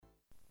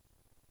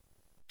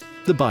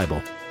the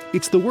Bible.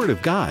 It's the Word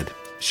of God,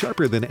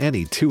 sharper than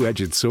any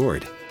two-edged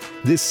sword.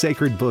 This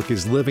sacred book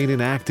is living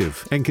and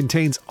active and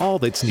contains all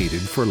that's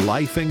needed for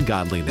life and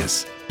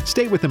godliness.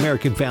 Stay with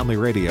American Family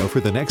Radio for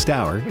the next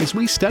hour as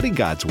we study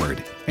God's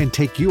Word and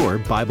take your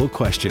Bible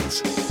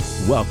questions.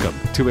 Welcome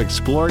to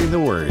Exploring the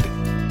Word.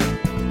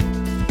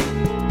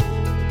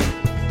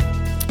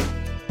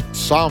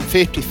 Psalm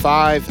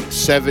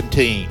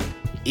 55:17.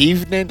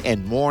 Evening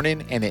and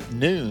morning and at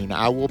noon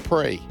I will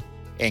pray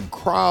and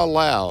cry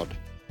aloud,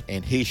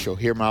 and he shall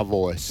hear my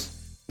voice.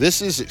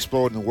 This is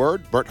Exploring the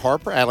Word. Bert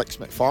Harper, Alex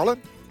McFarland.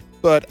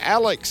 But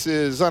Alex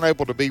is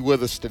unable to be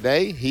with us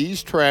today.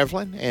 He's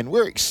traveling, and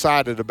we're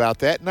excited about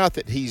that. Not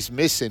that he's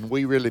missing.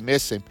 We really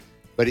miss him.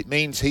 But it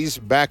means he's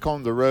back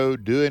on the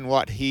road doing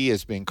what he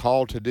has been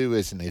called to do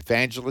as an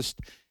evangelist.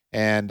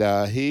 And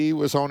he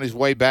was on his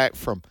way back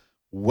from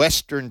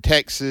Western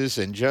Texas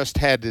and just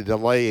had to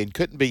delay and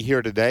couldn't be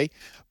here today.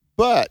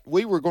 But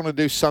we were going to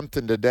do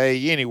something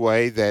today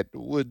anyway that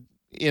would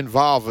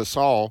involve us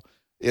all.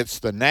 It's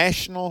the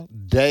National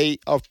Day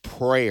of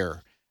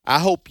Prayer. I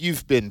hope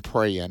you've been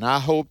praying. I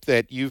hope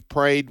that you've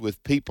prayed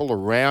with people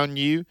around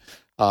you,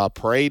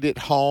 prayed at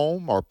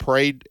home, or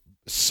prayed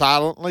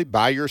silently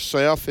by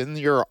yourself in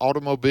your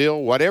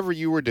automobile, whatever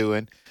you were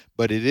doing.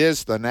 But it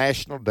is the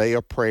National Day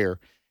of Prayer.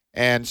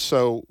 And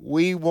so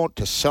we want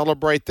to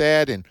celebrate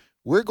that, and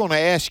we're going to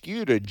ask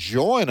you to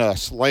join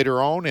us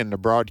later on in the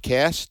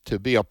broadcast to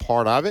be a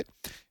part of it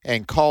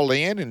and call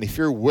in. And if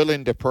you're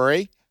willing to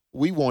pray,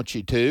 we want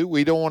you to.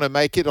 We don't want to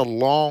make it a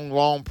long,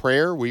 long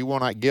prayer. We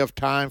want to give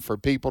time for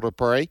people to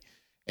pray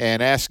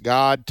and ask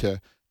God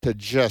to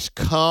just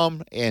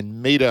come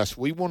and meet us.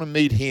 We want to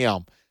meet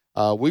him.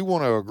 We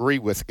want to agree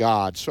with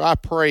God. So I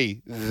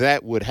pray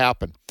that would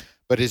happen.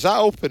 But as I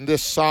open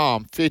this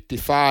Psalm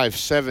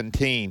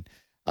 55:17,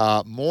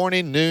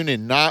 morning, noon,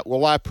 and night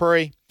will I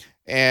pray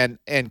and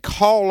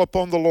call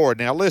upon the Lord.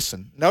 Now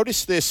listen,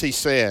 notice this, he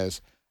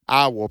says,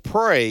 I will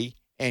pray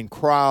and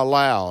cry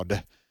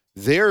aloud.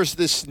 There's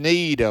this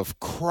need of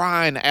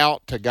crying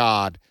out to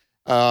God.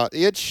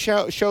 It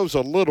shows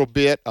a little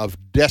bit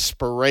of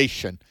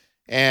desperation.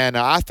 And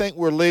I think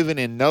we're living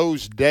in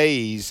those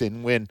days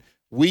and when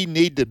we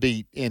need to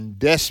be in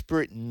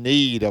desperate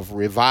need of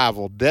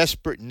revival,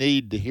 desperate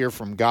need to hear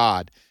from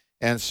God.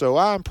 And so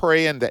I'm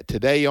praying that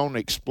today on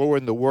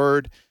Exploring the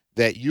Word,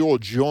 that you'll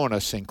join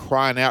us in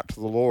crying out to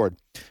the Lord.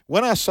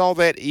 When I saw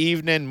that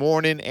evening,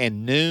 morning,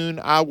 and noon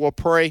I will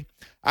pray,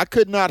 I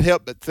could not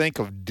help but think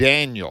of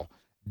Daniel.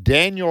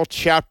 Daniel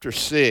chapter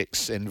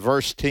 6 and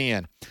verse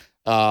 10.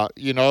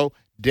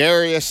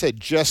 Darius had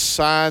just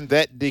signed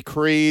that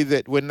decree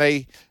that when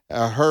they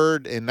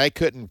heard and they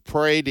couldn't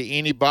pray to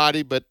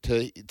anybody but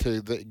to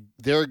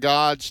their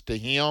gods, to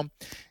him.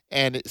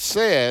 And it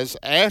says,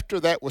 after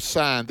that was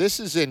signed, this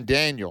is in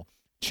Daniel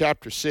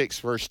chapter 6,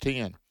 verse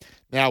 10.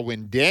 Now,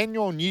 when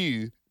Daniel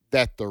knew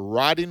that the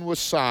writing was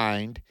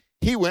signed,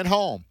 he went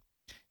home.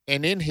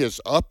 And in his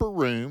upper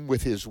room,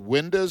 with his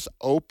windows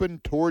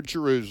open toward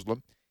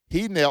Jerusalem,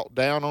 he knelt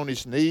down on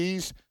his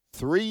knees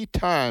 3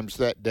 times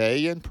that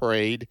day and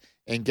prayed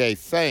and gave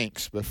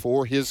thanks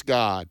before his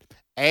God,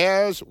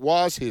 as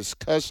was his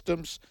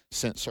customs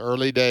since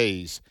early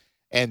days.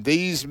 And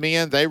these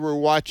men, they were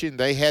watching.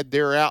 They had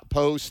their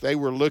outposts. They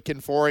were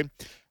looking for him.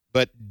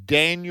 But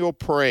Daniel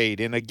prayed.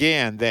 And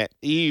again, that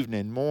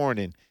evening,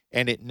 morning,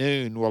 and at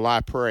noon will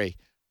I pray.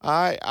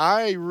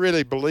 I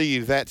really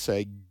believe that's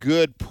a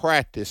good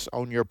practice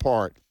on your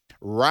part.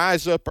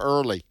 Rise up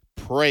early,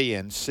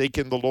 praying,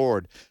 seeking the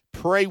Lord.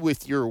 Pray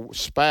with your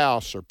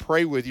spouse or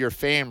pray with your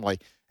family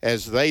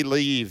as they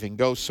leave and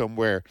go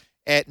somewhere.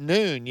 At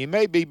noon, you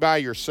may be by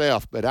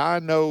yourself, but I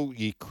know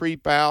you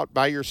creep out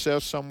by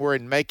yourself somewhere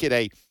and make it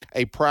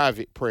a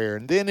private prayer.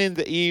 And then in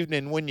the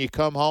evening when you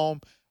come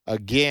home,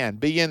 again,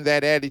 be in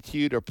that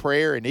attitude of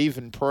prayer and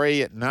even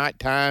pray at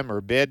nighttime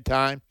or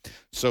bedtime.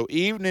 So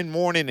evening,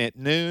 morning, at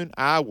noon,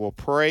 I will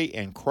pray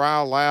and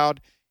cry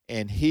aloud,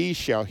 and he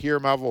shall hear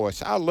my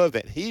voice. I love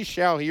that. He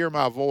shall hear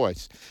my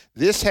voice.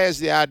 This has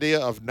the idea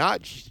of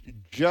not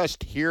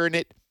just hearing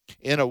it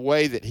in a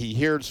way that he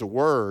hears the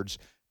words,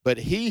 but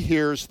he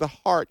hears the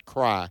heart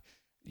cry.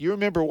 You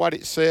remember what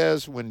it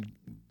says when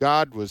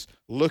God was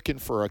looking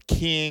for a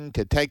king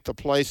to take the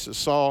place of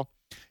Saul?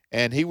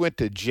 And he went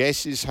to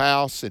Jesse's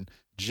house, and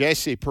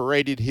Jesse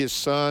paraded his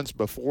sons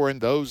before him,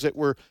 those that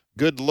were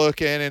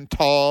good-looking and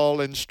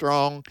tall and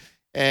strong.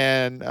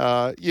 And,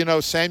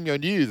 Samuel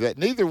knew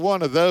that either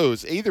one of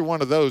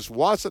those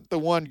wasn't the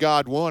one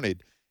God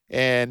wanted.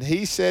 And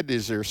he said,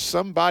 is there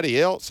somebody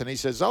else? And he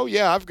says, oh,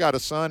 yeah, I've got a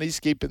son. He's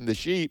keeping the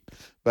sheep.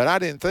 But I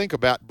didn't think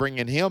about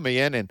bringing him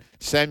in. And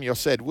Samuel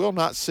said, we'll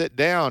not sit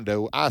down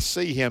till I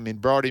see him,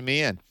 and brought him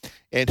in.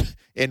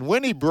 And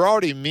when he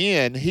brought him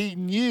in, he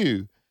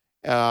knew.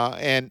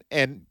 And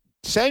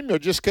Samuel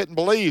just couldn't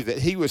believe that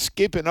he was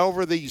skipping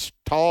over these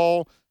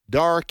tall,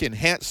 dark, and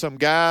handsome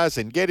guys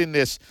and getting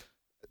this,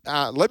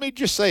 let me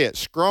just say it,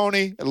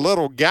 scrawny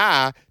little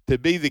guy to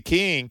be the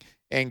king.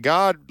 And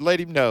God let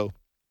him know,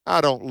 I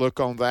don't look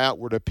on the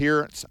outward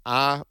appearance.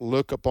 I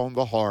look upon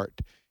the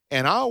heart.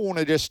 And I want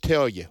to just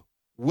tell you,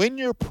 when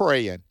you're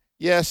praying,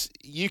 yes,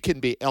 you can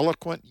be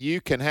eloquent,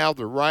 you can have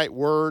the right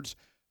words,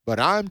 but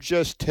I'm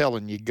just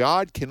telling you,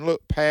 God can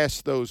look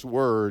past those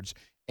words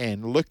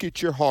and look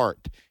at your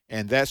heart,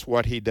 and that's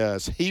what he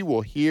does. He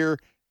will hear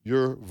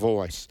your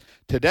voice.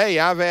 Today,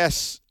 I've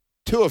asked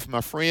two of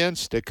my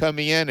friends to come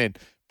in and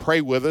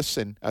pray with us,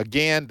 and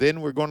again,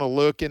 then we're going to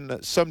look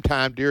in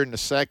sometime during the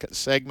second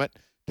segment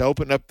to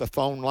open up the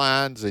phone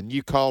lines, and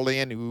you call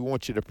in, and we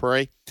want you to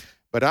pray.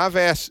 But I've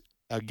asked,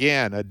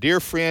 again, a dear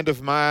friend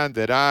of mine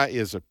that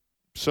is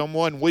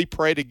someone we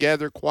pray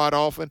together quite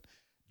often,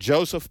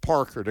 Joseph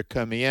Parker, to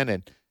come in.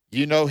 And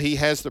you know he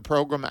has the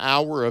program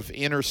Hour of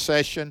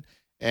Intercession,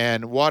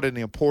 and what an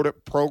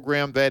important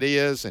program that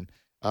is. And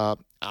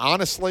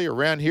honestly,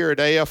 around here at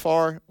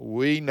AFR,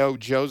 we know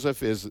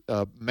Joseph is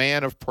a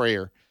man of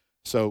prayer.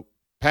 So,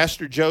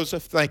 Pastor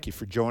Joseph, thank you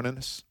for joining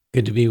us.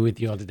 Good to be with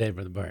you all today,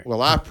 Brother Burt.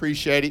 Well, I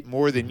appreciate it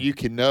more than you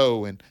can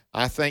know, and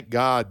I thank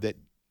God that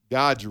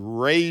God's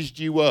raised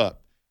you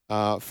up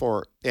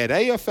at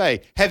AFA.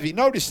 Have you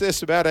noticed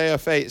this about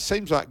AFA? It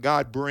seems like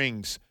God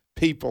brings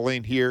people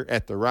in here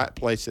at the right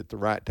place at the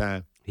right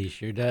time. He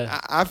sure does.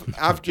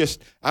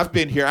 I've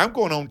been here. I'm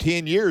going on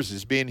 10 years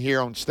as being here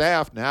on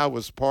staff. Now I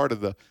was part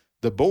of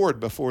the board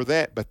before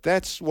that, but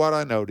that's what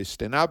I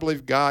noticed. And I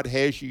believe God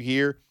has you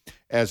here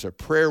as a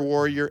prayer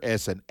warrior,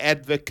 as an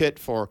advocate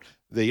for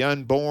the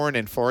unborn,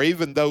 and for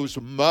even those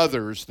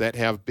mothers that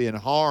have been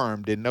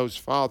harmed and those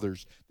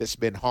fathers that's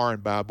been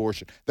harmed by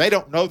abortion. They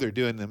don't know they're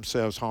doing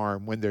themselves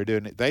harm when they're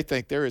doing it. They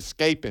think they're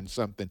escaping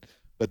something,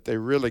 but they're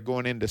really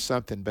going into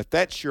something. But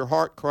that's your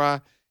heart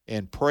cry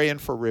and praying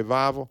for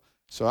revival.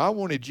 So I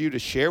wanted you to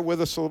share with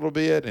us a little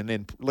bit and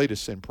then lead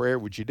us in prayer.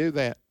 Would you do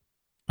that?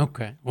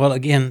 Okay. Well,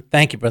 again,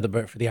 thank you, Brother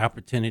Burt, for the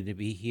opportunity to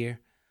be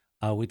here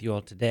with you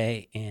all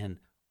today and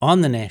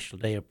on the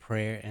National Day of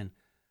Prayer. And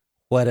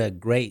what a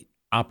great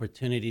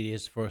opportunity it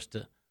is for us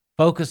to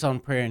focus on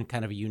prayer in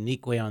kind of a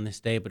unique way on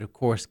this day. But of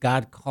course,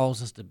 God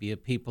calls us to be a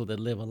people that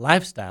live a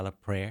lifestyle of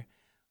prayer.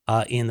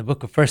 In the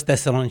book of 1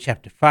 Thessalonians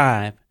chapter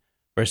 5,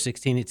 verse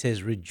 16, it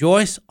says,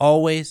 "Rejoice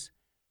always,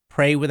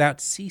 pray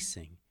without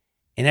ceasing.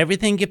 In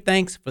everything give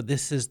thanks, for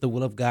this is the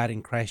will of God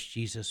in Christ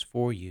Jesus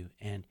for you."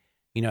 And,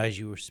 you know, as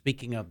you were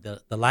speaking of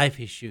the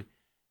life issue,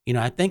 you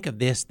know, I think of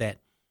this,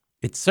 that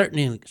it's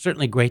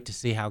certainly great to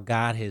see how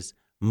God has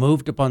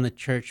moved upon the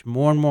church.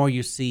 More and more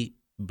you see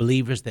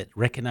believers that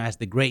recognize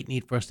the great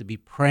need for us to be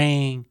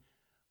praying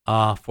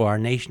for our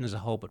nation as a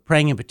whole, but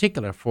praying in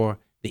particular for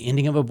the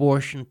ending of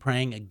abortion,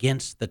 praying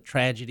against the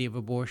tragedy of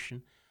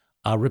abortion,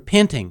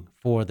 repenting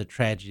for the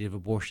tragedy of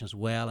abortion as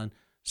well. And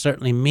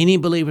certainly many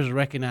believers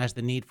recognize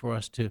the need for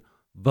us to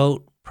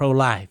vote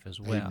pro-life as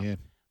well. Amen.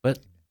 But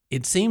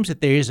it seems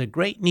that there is a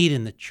great need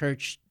in the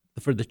church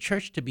for the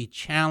church to be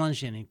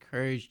challenged and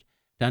encouraged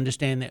to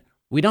understand that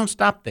we don't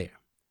stop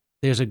there.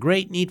 There's a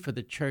great need for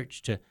the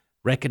church to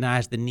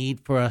recognize the need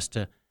for us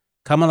to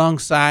come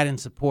alongside and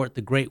support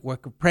the great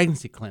work of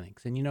pregnancy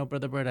clinics. And, you know,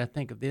 Brother Burt, I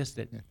think of this,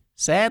 that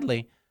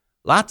sadly,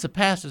 lots of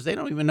pastors, they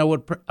don't even know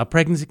what a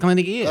pregnancy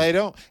clinic is. They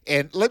don't.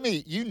 And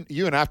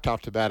you and I've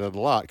talked about it a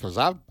lot, because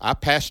I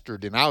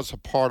pastored and I was a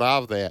part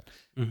of that.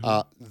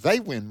 Mm-hmm.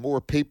 They win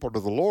more people to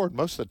the Lord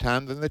most of the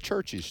time than the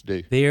churches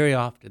do. Very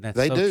often.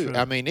 They so do. True.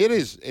 I mean, it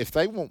is, if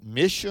they want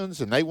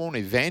missions and they want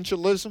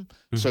evangelism.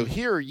 Mm-hmm. So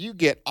here you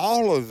get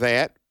all of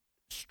that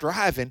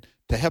striving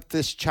to help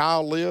this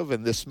child live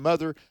and this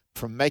mother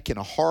from making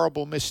a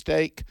horrible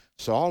mistake.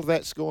 So all of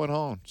that's going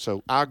on.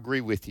 So I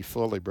agree with you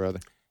fully, brother.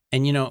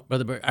 And, you know,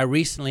 Brother Burt, I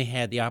recently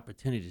had the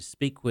opportunity to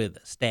speak with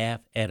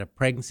staff at a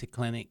pregnancy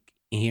clinic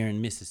here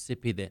in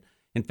Mississippi that,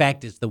 in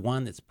fact, is the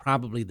one that's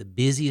probably the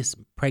busiest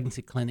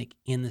pregnancy clinic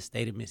in the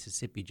state of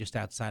Mississippi, just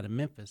outside of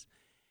Memphis.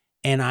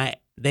 And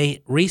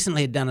they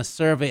recently had done a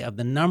survey of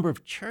the number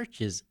of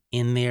churches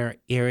in their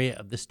area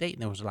of the state,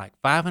 and there was like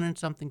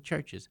 500-something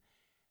churches.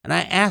 And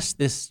I asked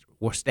this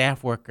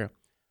staff worker,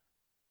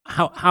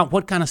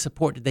 what kind of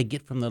support did they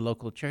get from the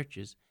local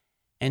churches?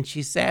 And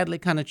she sadly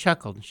kind of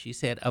chuckled. She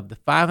said, of the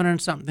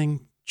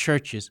 500-something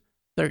churches,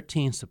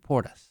 13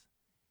 support us.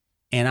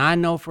 And I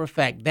know for a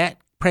fact that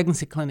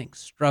pregnancy clinic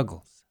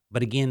struggles.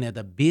 But again, they're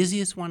the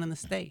busiest one in the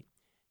state.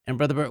 And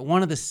Brother Burt,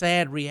 one of the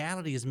sad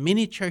realities is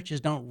many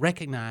churches don't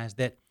recognize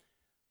that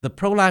the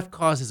pro-life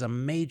cause is a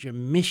major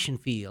mission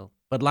field.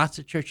 But lots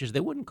of churches, they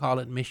wouldn't call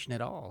it mission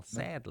at all,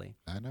 sadly.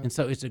 I know. And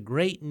so it's a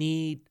great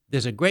need.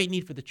 There's a great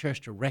need for the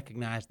church to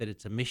recognize that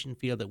it's a mission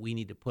field that we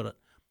need to put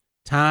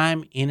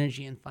time,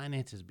 energy, and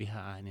finances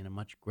behind in a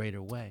much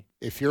greater way.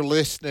 If you're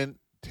listening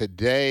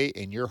today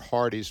and your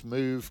heart is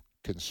moved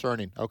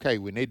concerning, okay,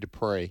 we need to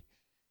pray,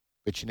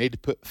 but you need to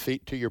put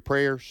feet to your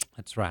prayers.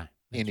 That's right.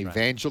 In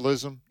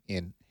evangelism,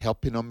 in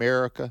helping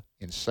America,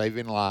 in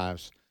saving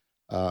lives.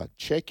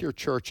 Check your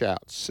church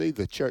out. See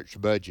the church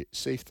budget.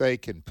 See if they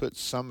can put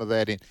some of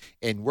that in.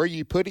 And where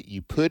you put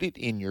it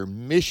in your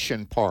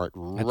mission part,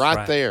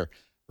 right there.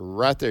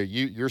 Right there.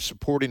 You're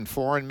supporting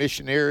foreign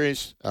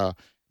missionaries,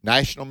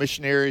 national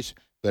missionaries,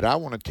 but I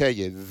want to tell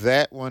you,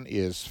 that one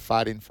is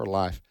fighting for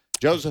life.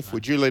 Joseph,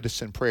 would you lead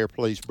us in prayer,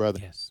 please, brother?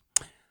 Yes.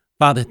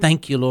 Father,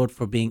 thank you, Lord,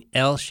 for being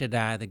El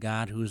Shaddai, the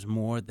God who is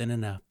more than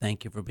enough.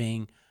 Thank you for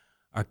being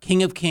our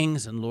King of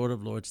kings and Lord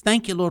of lords.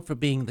 Thank you, Lord, for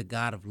being the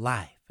God of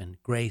life and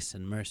grace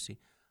and mercy.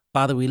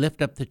 Father, we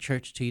lift up the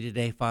church to you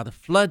today. Father,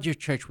 flood your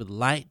church with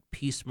light,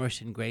 peace,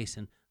 mercy, and grace,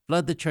 and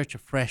flood the church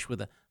afresh with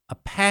a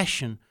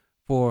passion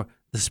for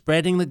the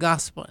spreading the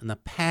gospel and the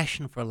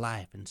passion for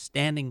life and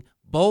standing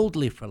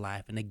boldly for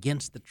life and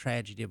against the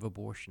tragedy of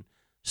abortion.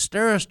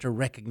 Stir us to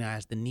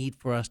recognize the need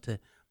for us to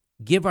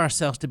give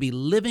ourselves to be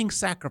living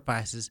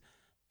sacrifices.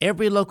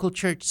 Every local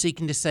church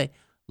seeking to say,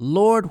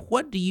 Lord,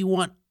 what do you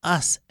want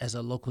us as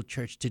a local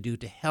church to do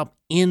to help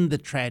end the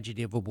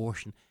tragedy of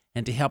abortion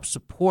and to help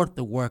support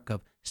the work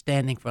of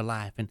standing for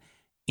life and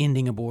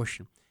ending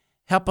abortion?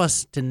 Help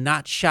us to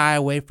not shy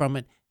away from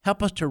it.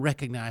 Help us to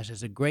recognize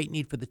there's a great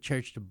need for the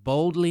church to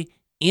boldly,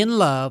 in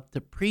love,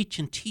 to preach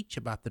and teach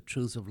about the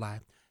truths of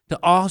life, to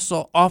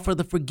also offer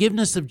the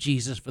forgiveness of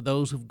Jesus for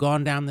those who've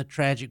gone down the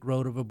tragic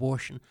road of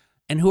abortion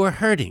and who are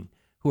hurting,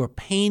 who are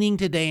paining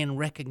today and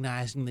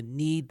recognizing the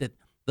need, that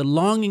the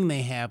longing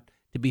they have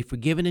to be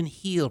forgiven and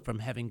healed from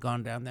having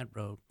gone down that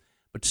road.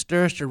 But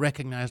stir us to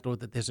recognize,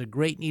 Lord, that there's a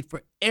great need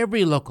for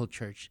every local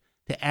church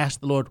to ask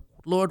the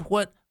Lord,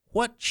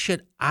 what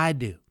should I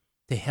do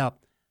to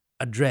help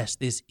address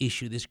this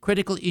issue, this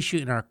critical issue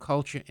in our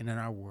culture and in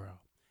our world?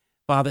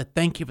 Father,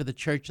 thank you for the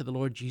church of the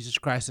Lord Jesus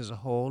Christ as a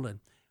whole,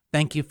 and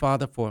thank you,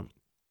 Father, for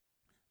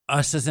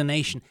us as a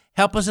nation.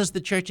 Help us as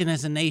the church and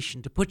as a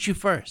nation to put you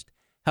first.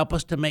 Help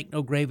us to make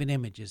no graven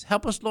images.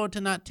 Help us, Lord,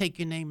 to not take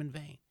your name in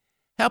vain.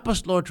 Help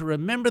us, Lord, to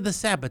remember the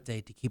Sabbath day,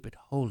 to keep it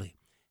holy.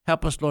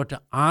 Help us, Lord,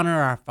 to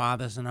honor our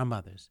fathers and our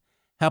mothers.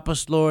 Help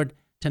us, Lord,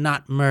 to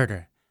not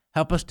murder.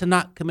 Help us to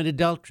not commit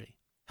adultery.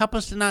 Help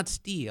us to not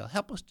steal.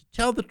 Help us to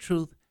tell the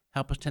truth.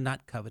 Help us to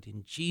not covet.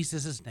 In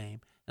Jesus'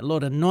 name. And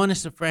Lord, anoint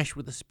us afresh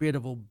with the spirit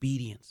of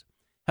obedience.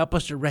 Help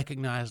us to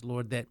recognize,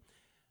 Lord, that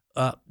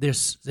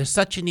there's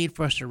such a need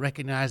for us to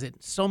recognize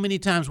that so many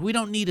times we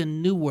don't need a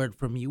new word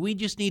from you. We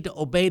just need to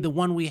obey the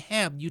one we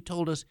have. You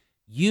told us,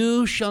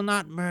 you shall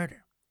not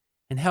murder.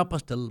 And help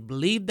us to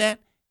believe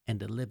that and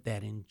to live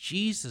that. In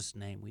Jesus'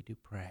 name we do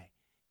pray.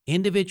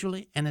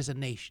 Individually and as a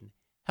nation,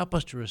 help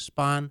us to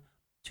respond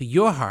to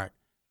your heart,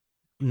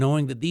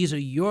 knowing that these are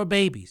your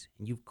babies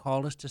and you've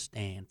called us to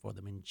stand for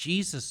them. In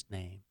Jesus'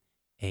 name,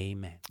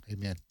 amen.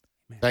 Amen.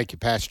 Amen. Thank you,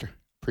 Pastor.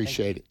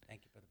 Appreciate it.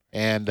 Thank you, Brother.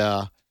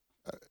 And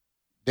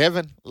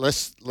Devin,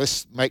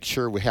 let's make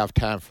sure we have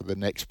time for the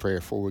next prayer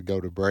before we go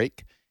to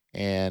break.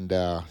 And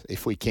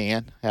if we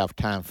can, have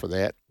time for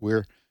that.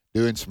 We're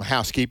doing some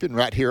housekeeping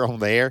right here on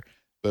the air,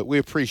 but we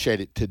appreciate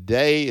it.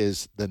 Today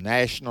is the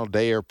National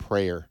Day of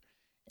Prayer,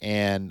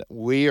 and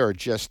we are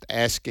just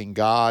asking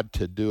God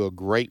to do a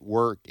great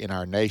work in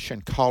our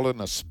nation, calling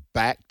us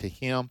back to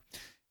Him.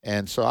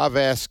 And so I've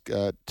asked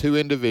two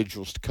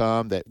individuals to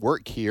come that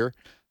work here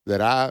that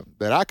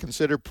I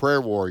consider prayer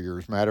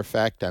warriors. Matter of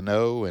fact, I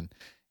know.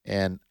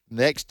 And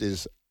next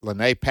is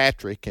Lene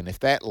Patrick, and if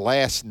that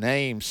last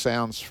name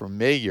sounds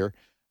familiar,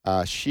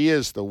 she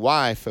is the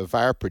wife of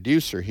our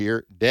producer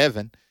here,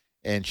 Devin,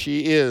 and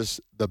she is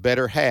the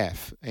better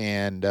half.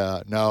 And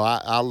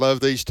I love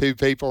these two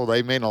people.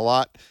 They mean a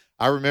lot.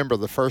 I remember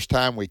the first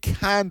time we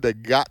kind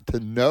of got to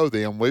know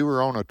them. We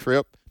were on a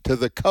trip to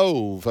the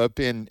Cove up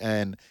in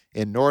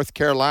North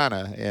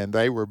Carolina, and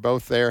they were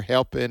both there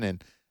helping,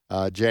 and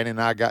Jenny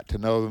and I got to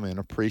know them and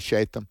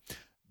appreciate them.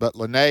 But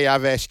Lene,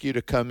 I've asked you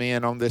to come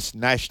in on this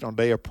National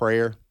Day of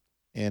Prayer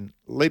and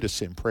lead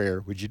us in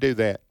prayer. Would you do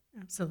that?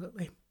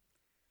 Absolutely.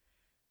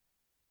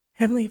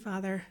 Heavenly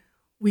Father,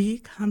 we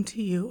come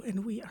to you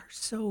and we are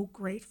so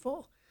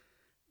grateful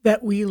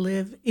that we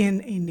live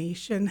in a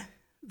nation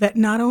that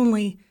not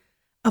only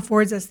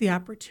affords us the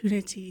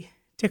opportunity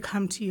to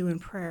come to you in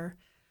prayer,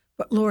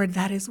 but Lord,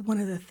 that is one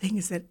of the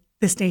things that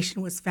this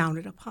nation was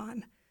founded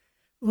upon.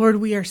 Lord,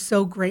 we are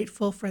so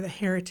grateful for the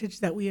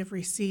heritage that we have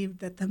received,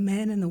 that the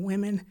men and the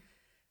women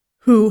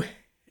who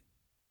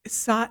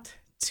sought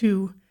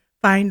to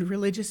find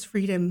religious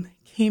freedom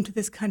came to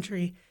this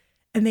country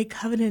and they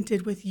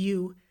covenanted with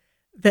you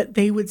that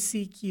they would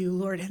seek you,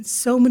 Lord. And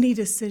so many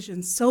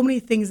decisions, so many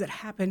things that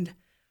happened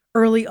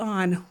early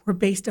on were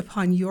based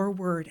upon your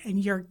word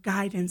and your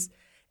guidance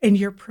and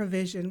your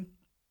provision,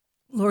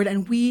 Lord.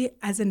 And we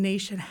as a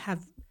nation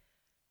have,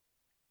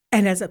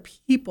 and as a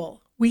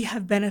people, we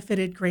have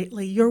benefited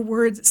greatly. Your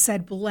words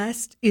said,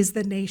 blessed is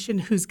the nation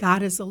whose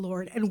God is the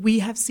Lord. And we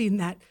have seen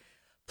that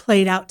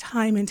played out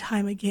time and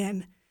time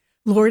again,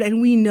 Lord.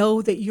 And we know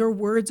that your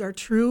words are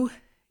true.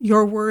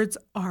 Your words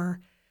are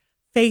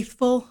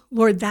faithful.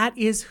 Lord, that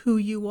is who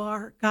you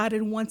are, God.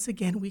 And once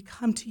again, we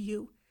come to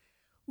you.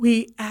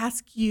 We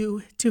ask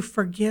you to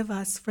forgive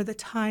us for the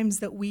times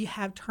that we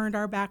have turned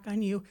our back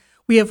on you.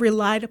 We have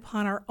relied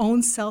upon our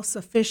own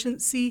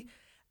self-sufficiency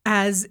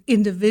as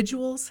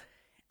individuals,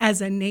 as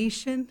a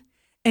nation,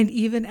 and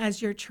even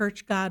as your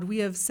church, God. We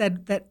have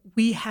said that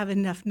we have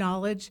enough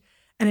knowledge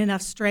and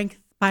enough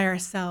strength by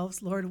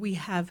ourselves, Lord. We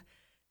have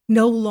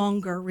no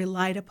longer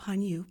relied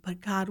upon you,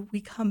 but God, we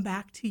come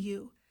back to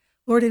you,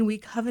 Lord, and we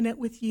covenant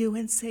with you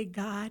and say,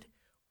 God,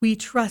 We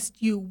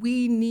trust you.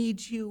 We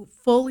need you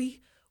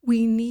fully.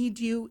 We need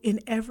you in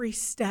every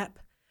step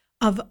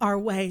of our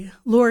way.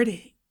 Lord,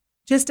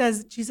 just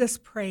as Jesus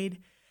prayed,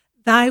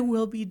 thy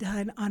will be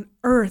done on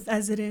earth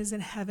as it is in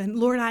heaven.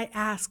 Lord, I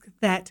ask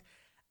that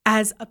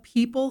as a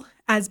people,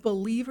 as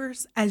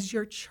believers, as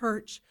your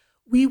church,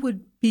 we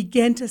would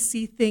begin to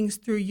see things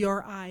through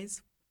your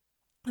eyes,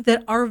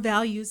 that our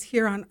values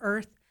here on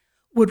earth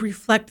would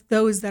reflect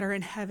those that are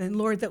in heaven.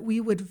 Lord, that we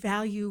would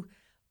value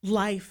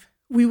life.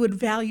 We would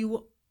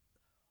value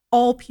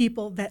all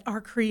people that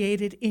are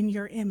created in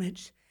your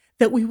image,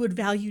 that we would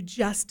value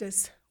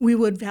justice. We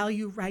would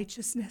value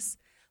righteousness.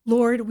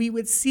 Lord, we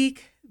would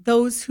seek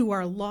those who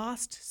are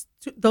lost,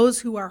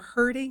 those who are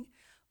hurting.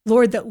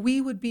 Lord, that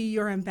we would be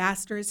your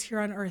ambassadors here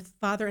on earth,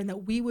 Father, and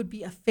that we would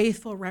be a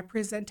faithful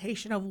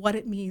representation of what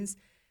it means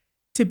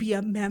to be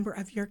a member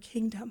of your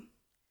kingdom.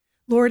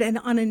 Lord, and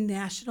on a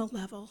national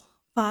level,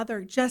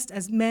 Father, just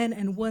as men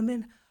and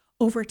women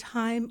over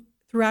time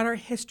throughout our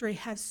history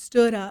have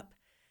stood up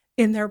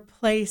in their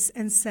place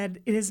and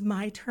said, it is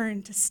my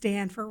turn to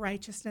stand for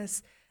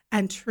righteousness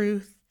and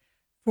truth,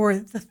 for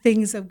the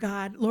things of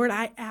God. Lord,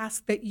 I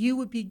ask that you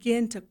would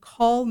begin to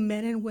call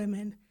men and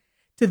women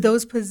to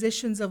those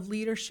positions of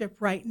leadership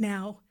right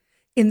now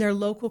in their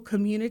local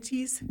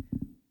communities,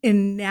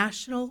 in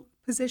national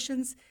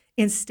positions,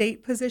 in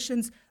state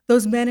positions,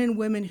 those men and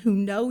women who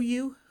know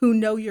you, who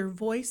know your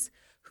voice,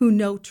 who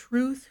know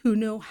truth, who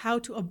know how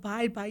to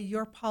abide by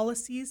your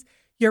policies,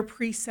 your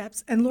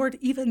precepts, and Lord,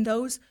 even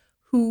those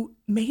who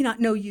may not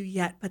know you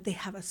yet, but they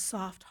have a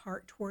soft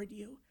heart toward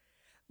you.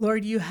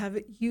 Lord, you have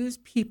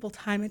used people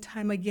time and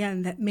time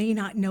again that may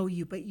not know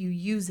you, but you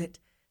use it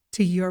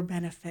to your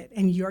benefit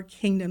and your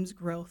kingdom's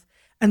growth.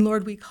 And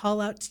Lord, we call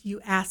out to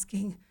you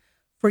asking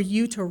for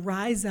you to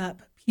rise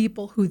up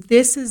people who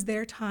this is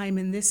their time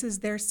and this is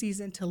their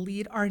season to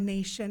lead our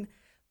nation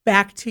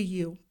back to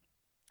you,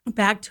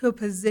 back to a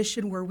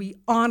position where we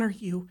honor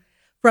you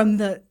from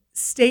the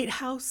state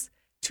house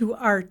to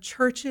our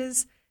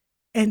churches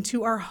and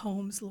to our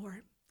homes,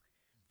 Lord.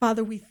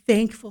 Father, we're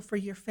thankful for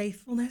your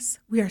faithfulness.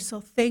 We are so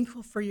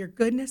thankful for your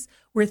goodness.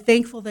 We're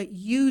thankful that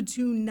you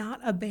do not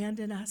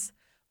abandon us.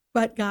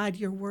 But God,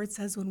 your word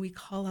says when we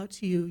call out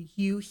to you,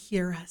 you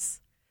hear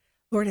us.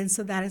 Lord, and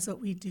so that is what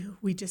we do.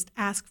 We just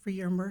ask for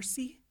your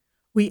mercy.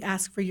 We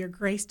ask for your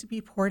grace to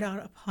be poured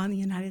out upon the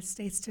United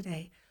States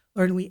today.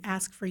 Lord, we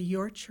ask for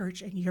your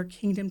church and your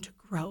kingdom to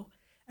grow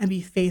and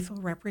be faithful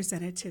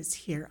representatives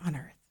here on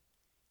earth.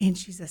 In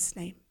Jesus'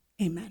 name,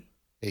 amen.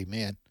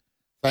 Amen.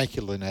 Thank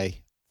you, Lene.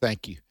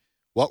 Thank you.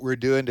 What we're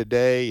doing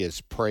today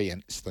is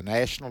praying. It's the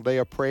National Day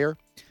of Prayer.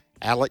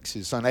 Alex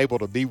is unable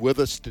to be with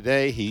us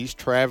today. He's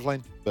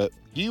traveling, but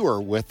you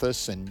are with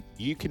us and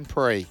you can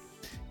pray.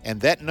 And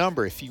that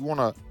number, if you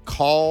want to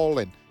call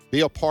and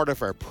be a part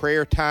of our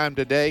prayer time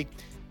today,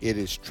 it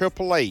is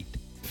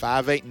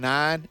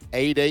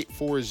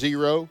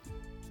 888-589-8840.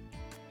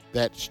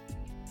 That's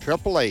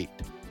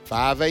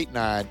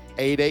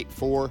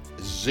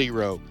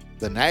 888-589-8840.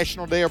 The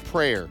National Day of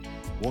Prayer.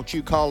 Won't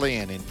you call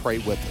in and pray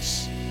with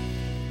us?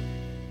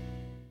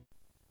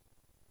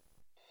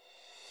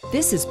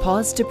 This is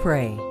Pause to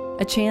Pray,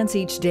 a chance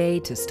each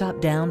day to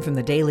stop down from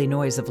the daily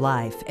noise of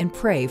life and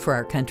pray for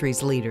our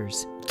country's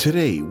leaders.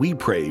 Today, we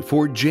pray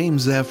for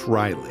James F.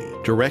 Riley,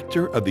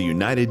 Director of the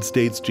United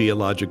States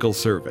Geological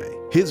Survey.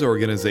 His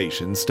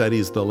organization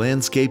studies the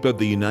landscape of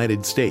the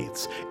United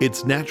States,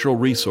 its natural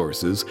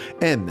resources,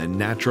 and the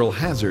natural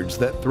hazards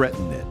that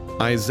threaten it.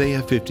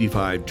 Isaiah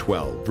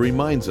 55:12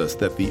 reminds us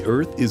that the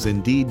earth is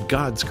indeed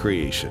God's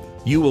creation.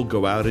 You will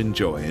go out in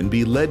joy and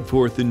be led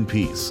forth in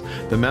peace.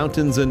 The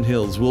mountains and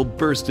hills will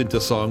burst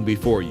into song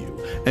before you,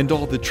 and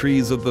all the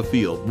trees of the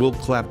field will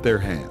clap their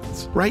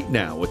hands. Right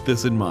now, with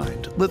this in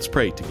mind, let's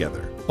pray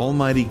together.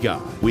 Almighty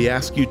God, we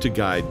ask you to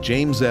guide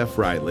James F.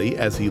 Riley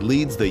as he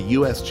leads the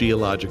U.S.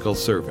 Geological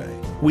Survey.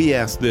 We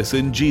ask this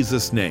in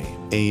Jesus'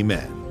 name.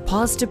 Amen.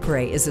 Pause to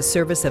Pray is a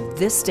service of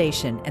this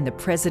station and the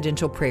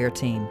Presidential Prayer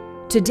Team.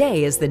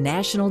 Today is the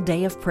National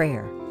Day of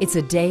Prayer. It's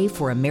a day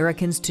for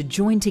Americans to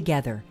join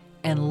together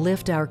and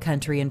lift our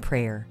country in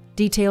prayer.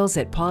 Details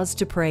at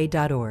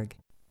pausetopray.org.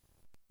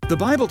 The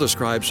Bible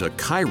describes a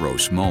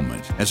kairos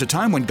moment as a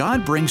time when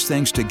God brings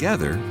things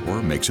together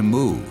or makes a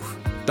move.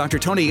 Dr.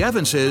 Tony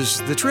Evans says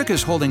the trick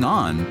is holding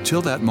on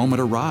till that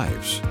moment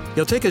arrives.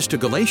 He'll take us to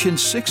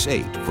Galatians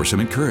 6:8 for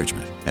some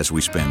encouragement as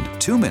we spend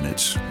 2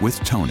 minutes with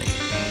Tony.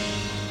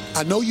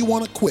 I know you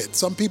want to quit.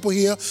 Some people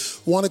here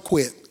want to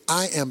quit.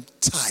 I am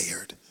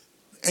tired.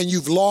 And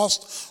you've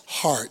lost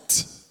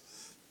heart.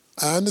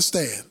 I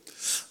understand.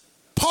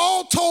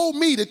 Paul told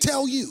me to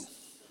tell you,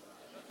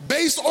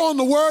 based on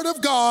the word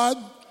of God,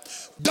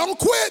 don't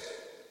quit.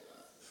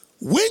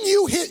 When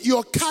you hit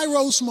your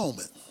kairos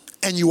moment,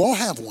 and you won't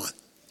have one,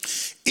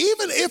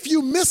 even if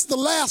you miss the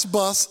last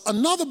bus,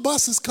 another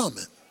bus is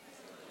coming.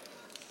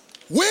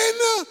 When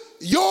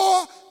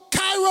your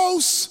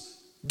kairos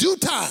due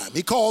time,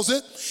 he calls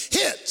it,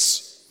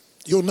 hits,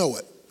 you'll know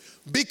it.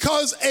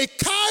 Because a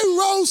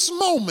kairos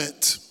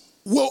moment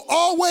will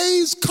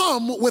always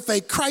come with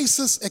a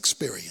crisis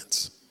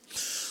experience.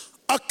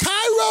 A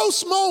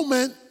Kairos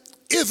moment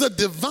is a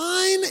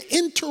divine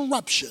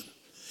interruption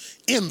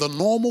in the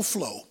normal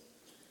flow.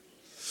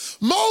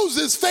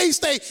 Moses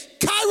faced a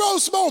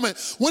Kairos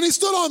moment when he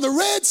stood on the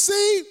Red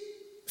Sea,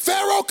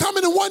 Pharaoh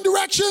coming in one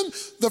direction,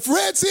 the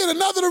Red Sea in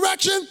another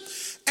direction,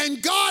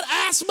 and God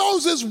asked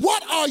Moses,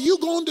 what are you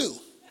going to do?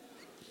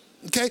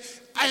 Okay,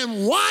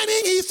 and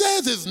whining, he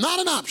says, is not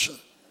an option.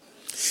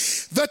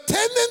 The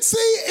tendency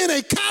in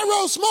a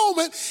Kairos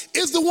moment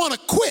is to want to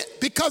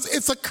quit because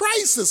it's a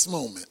crisis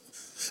moment.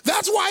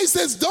 That's why he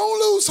says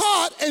don't lose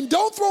heart and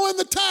don't throw in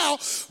the towel,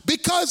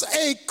 because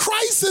a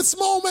crisis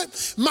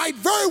moment might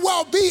very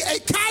well be a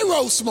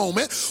Kairos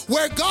moment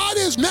where God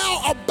is now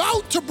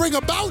about to bring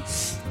about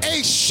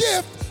a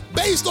shift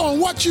based on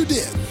what you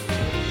did.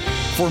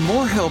 For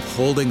more help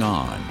holding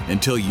on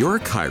until your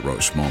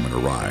Kairos moment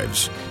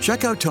arrives,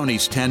 check out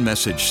Tony's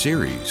 10-message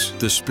series,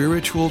 The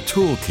Spiritual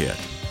Toolkit,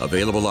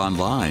 available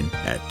online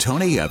at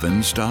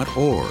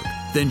tonyevans.org.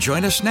 Then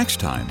join us next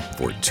time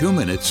for 2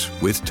 Minutes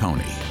with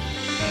Tony.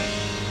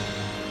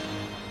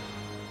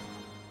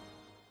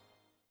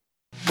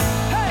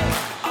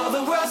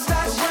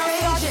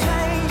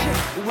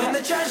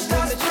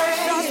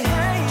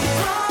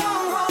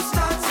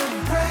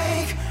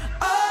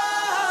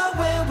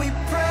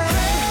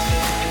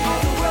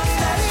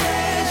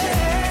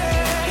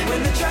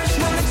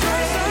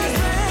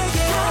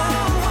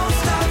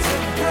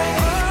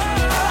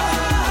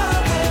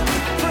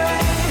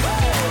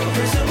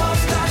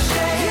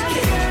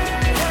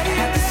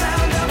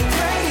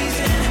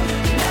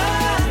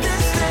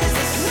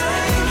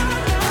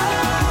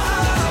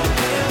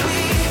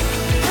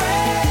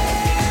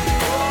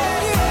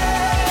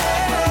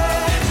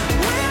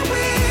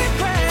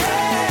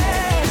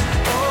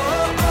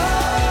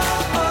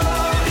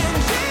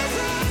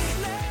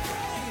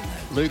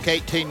 Luke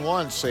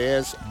 18:1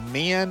 says,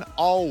 men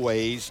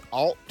always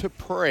ought to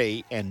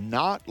pray and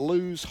not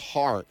lose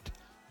heart.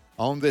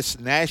 On this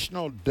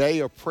National Day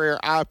of Prayer,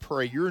 I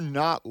pray you're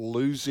not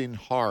losing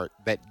heart,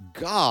 that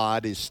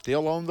God is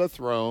still on the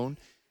throne,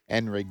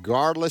 and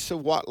regardless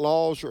of what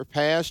laws are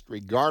passed,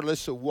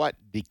 regardless of what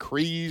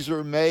decrees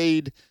are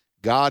made,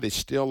 God is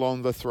still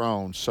on the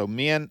throne. So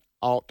men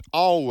ought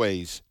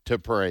always to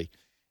pray.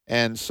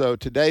 And so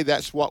today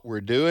that's what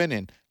we're doing.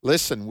 And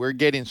listen, we're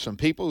getting some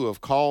people who have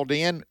called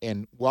in,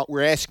 and what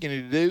we're asking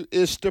you to do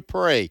is to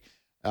pray.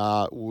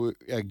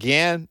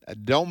 Again,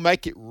 don't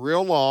make it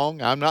real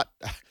long.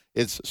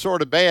 It's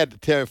sort of bad to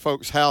tell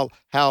folks how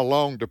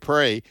long to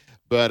pray,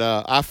 but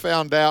I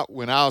found out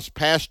when I was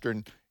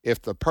pastoring, if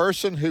the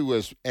person who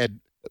was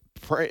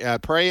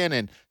praying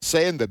and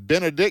saying the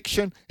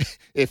benediction,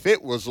 if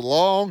it was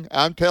long,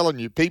 I'm telling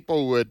you,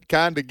 people would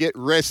kind of get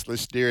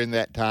restless during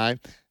that time.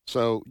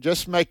 So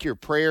just make your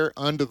prayer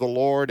unto the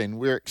Lord, and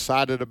we're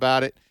excited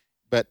about it.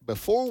 But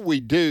before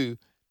we do,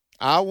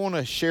 I want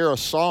to share a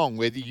song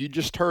with you. You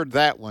just heard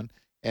that one,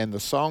 and the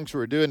songs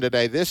we're doing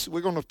today.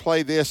 We're going to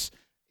play this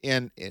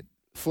in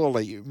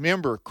fully.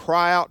 Remember,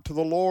 cry out to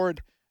the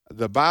Lord.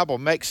 The Bible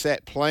makes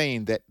that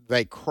plain, that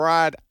they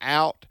cried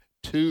out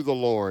to the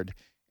Lord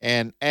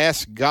and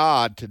asked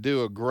God to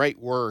do a great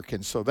work.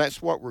 And so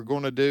that's what we're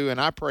going to do,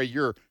 and I pray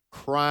you're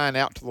crying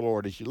out to the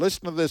Lord. As you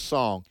listen to this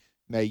song,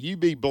 may you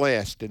be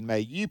blessed, and may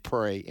you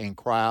pray and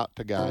cry out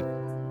to God.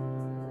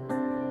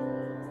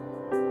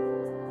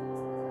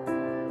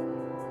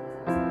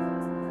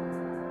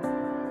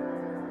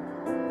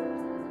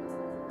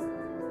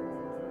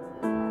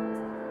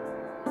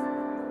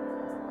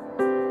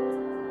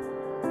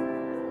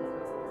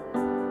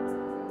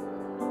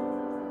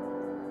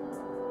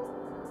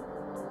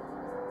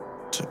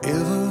 To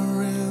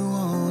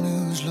everyone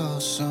who's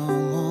lost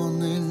someone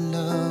they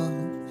love,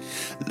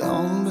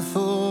 long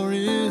before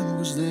it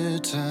was their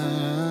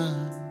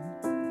time,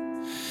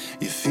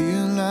 you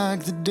feel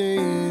like the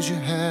days you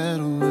had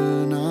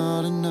were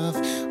not enough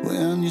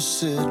when you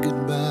said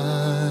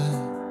goodbye.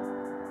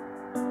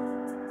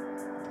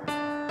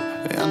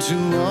 And to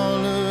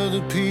all of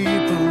the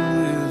people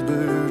with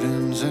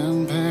burdens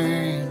and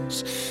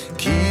pains,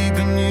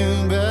 keeping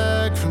you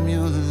back from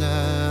your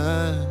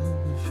life,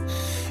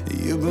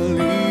 you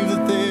believe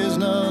that there's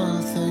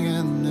nothing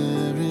and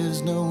there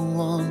is no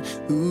one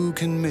who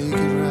can make it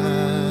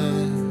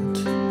right.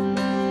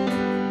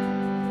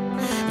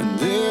 And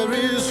there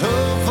is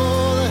hope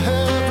for the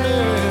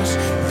helpless,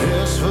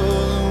 rest for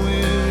the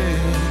weary,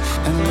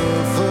 and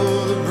love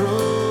for the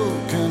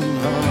broken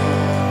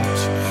heart.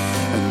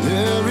 And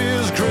there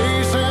is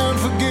grace and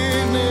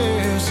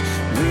forgiveness,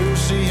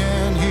 mercy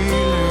and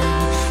healing.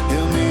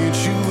 He'll meet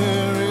you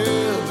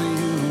wherever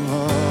you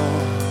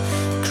are.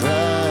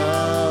 Cry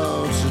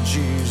out to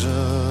Jesus.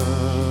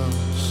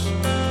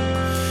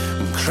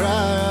 Cry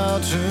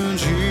out to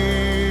Jesus.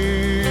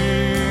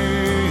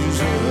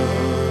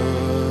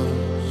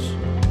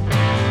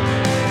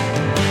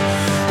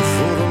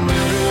 For the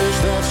members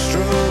that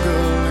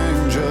struggling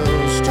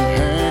just to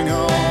hang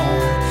on,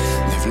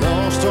 they've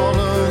lost all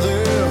of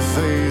their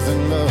faith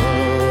and love,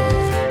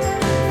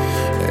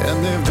 and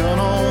they've done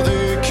all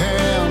they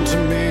can to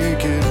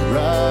make it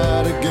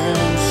right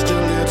again.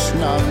 Still, it's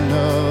not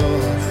enough.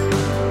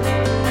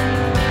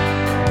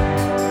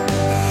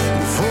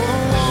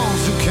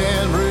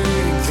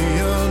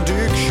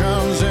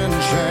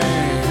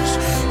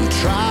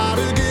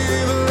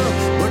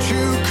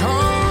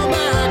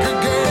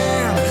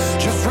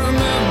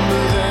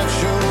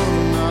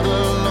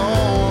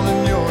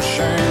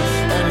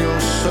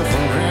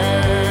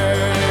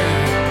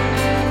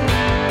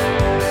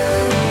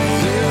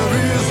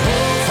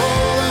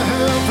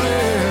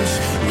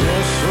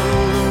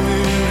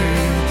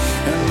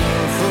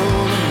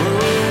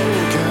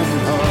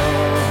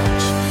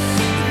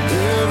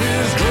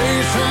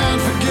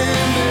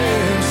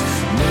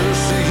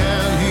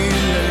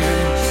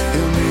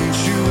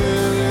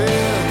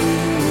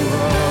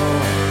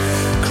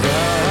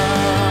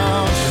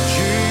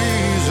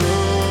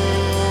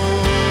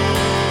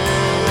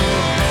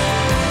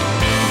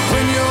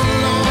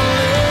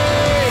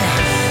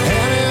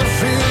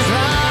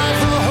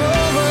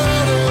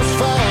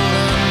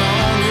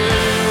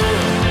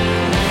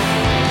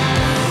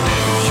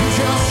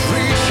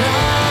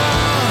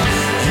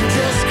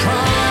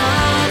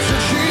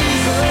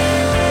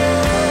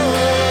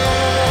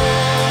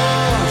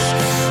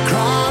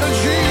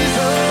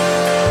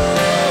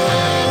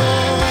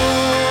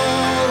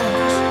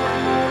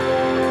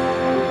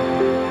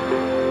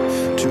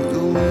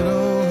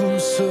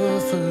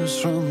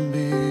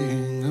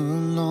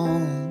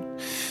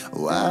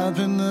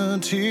 wiping the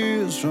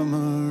tears from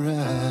her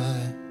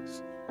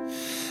eyes.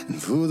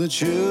 And for the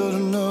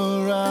children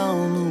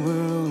around the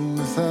world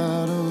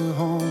without a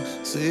home,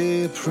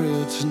 say a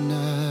prayer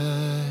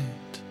tonight.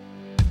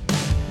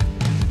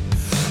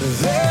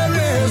 There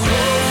is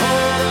hope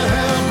for the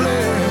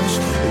helpless,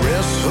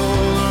 rest for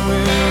the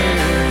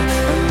weary,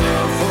 and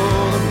love for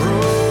the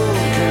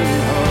broken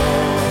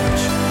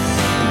heart.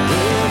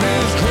 There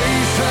is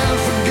grace and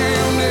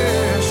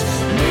forgiveness,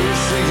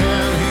 mercy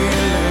and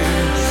healing.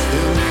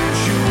 He'll meet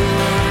you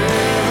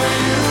wherever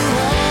you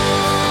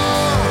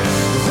are.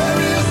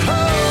 There is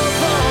hope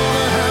for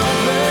the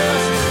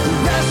helpless,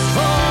 rest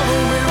for the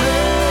weary,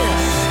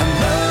 and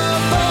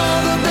love for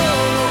the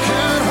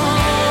broken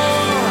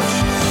heart.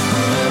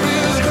 There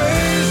is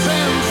grace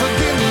and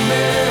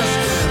forgiveness,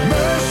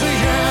 mercy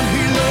and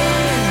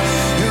healing.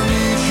 He'll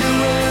meet you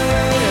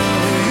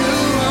wherever you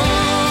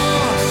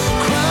are.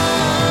 Cry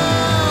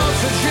out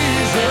to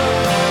Jesus.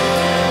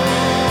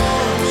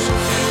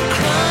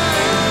 Cry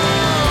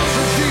out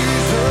to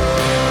Jesus.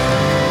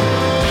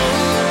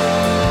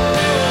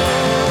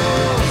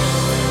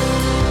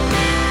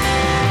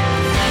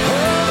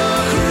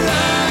 Oh,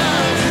 cry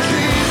out to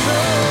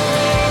Jesus.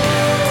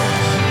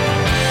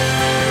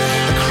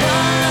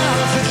 Cry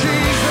out to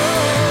Jesus.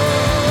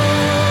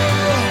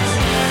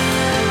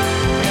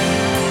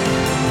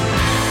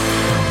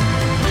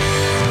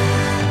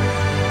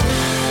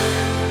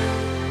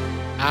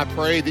 I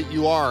pray that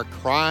you are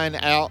crying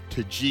out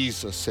to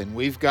Jesus, and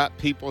we've got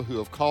people who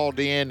have called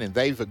in and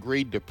they've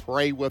agreed to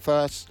pray with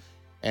us,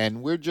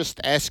 and we're just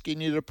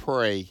asking you to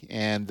pray,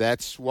 and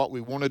that's what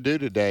we want to do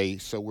today.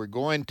 So we're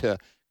going to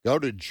go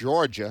to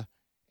Georgia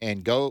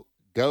and go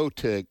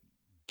to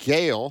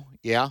Gail.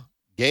 Yeah,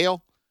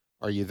 Gail,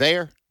 are you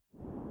there?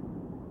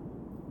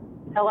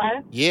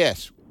 Hello?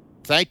 Yes.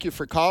 Thank you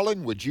for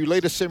calling. Would you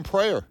lead us in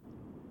prayer?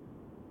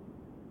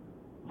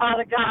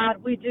 Father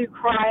God, we do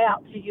cry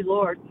out to you,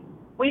 Lord.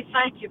 We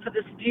thank you for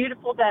this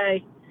beautiful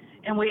day,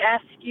 and we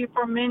ask you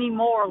for many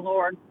more,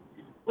 Lord.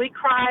 We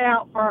cry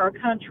out for our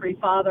country,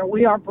 Father.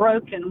 We are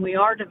broken. We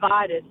are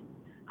divided.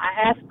 I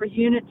ask for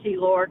unity,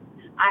 Lord.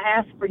 I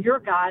ask for your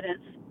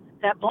guidance,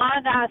 that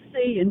blind eyes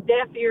see and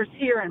deaf ears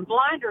hear and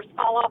blinders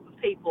fall off of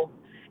people,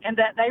 and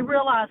that they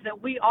realize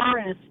that we are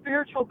in a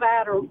spiritual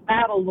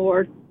battle,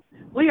 Lord.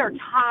 We are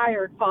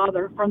tired,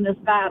 Father, from this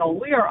battle.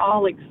 We are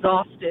all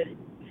exhausted,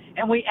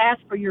 and we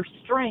ask for your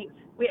strength.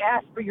 We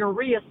ask for your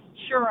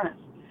reassurance.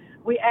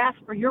 We ask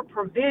for your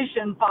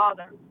provision,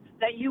 Father,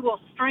 that you will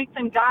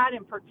strengthen, guide,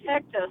 and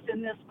protect us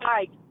in this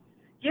fight.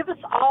 Give us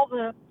all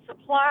the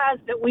supplies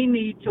that we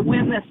need to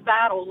win this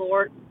battle,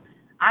 Lord.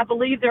 I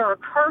believe there are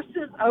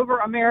curses over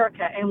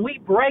America, and we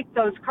break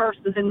those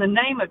curses in the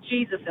name of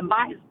Jesus and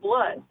by his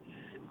blood.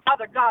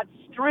 Father God,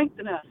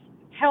 strengthen us,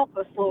 help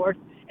us, Lord,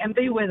 and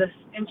be with us.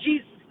 In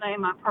Jesus'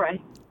 name I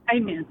pray.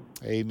 Amen.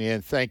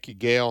 Amen. Thank you,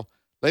 Gail.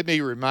 Let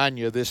me remind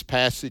you of this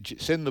passage.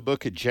 It's in the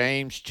book of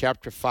James,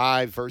 chapter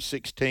 5, verse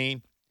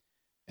 16.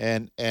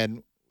 And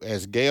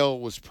as Gail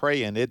was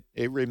praying, it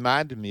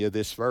reminded me of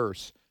this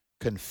verse.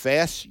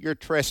 Confess your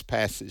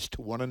trespasses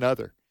to one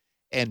another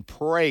and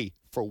pray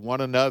for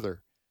one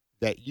another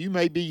that you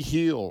may be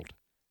healed.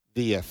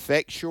 The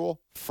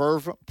effectual,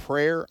 fervent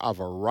prayer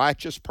of a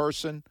righteous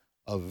person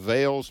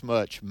avails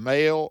much,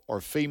 male or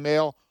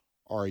female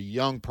or a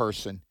young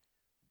person.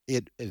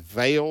 It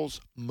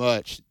avails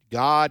much.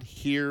 God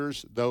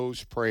hears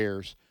those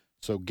prayers.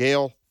 So,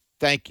 Gail,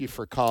 thank you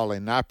for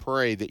calling. I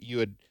pray that you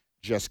would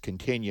just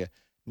continue.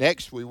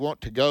 Next, we want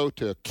to go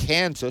to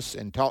Kansas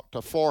and talk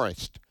to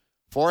Forrest.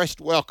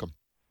 Forrest, welcome.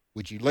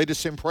 Would you lead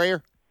us in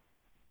prayer?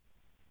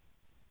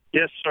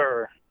 Yes,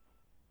 sir.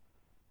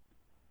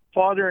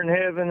 Father in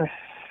heaven,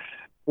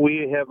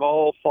 we have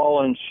all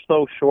fallen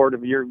so short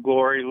of your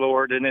glory,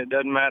 Lord, and it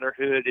doesn't matter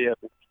who it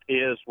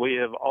is. We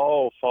have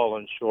all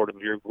fallen short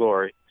of your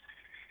glory.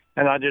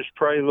 And I just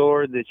pray,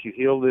 Lord, that you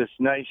heal this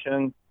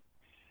nation,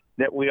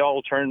 that we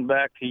all turn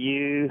back to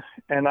you.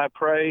 And I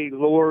pray,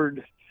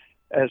 Lord,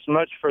 as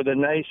much for the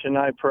nation,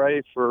 I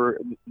pray for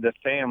the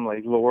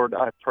family, Lord.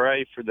 I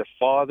pray for the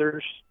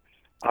fathers.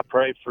 I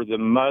pray for the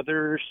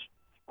mothers.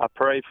 I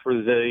pray for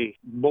the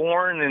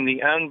born and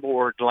the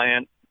unborn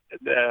land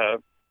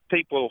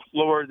people,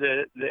 Lord,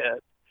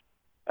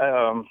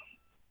 that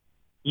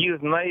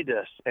you've made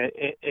us,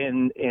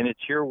 and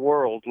it's your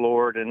world,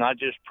 Lord, and I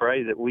just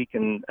pray that we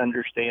can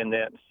understand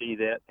that and see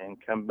that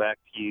and come back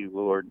to you,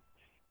 Lord.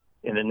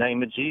 In the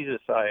name of Jesus,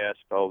 I ask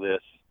all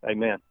this.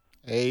 Amen.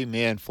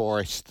 Amen,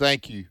 Forrest.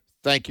 Thank you.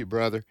 Thank you,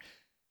 brother.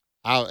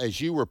 As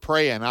you were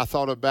praying, I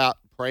thought about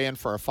praying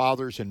for our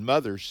fathers and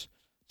mothers.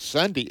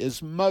 Sunday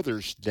is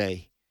Mother's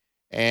Day.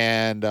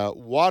 And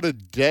what a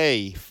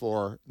day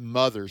for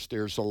mothers.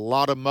 There's a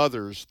lot of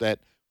mothers that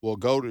will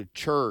go to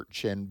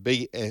church and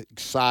be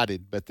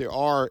excited, but there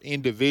are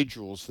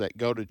individuals that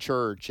go to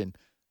church and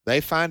they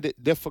find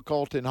it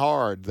difficult and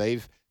hard.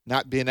 They've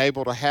not been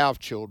able to have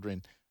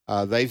children.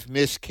 They've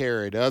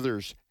miscarried,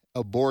 others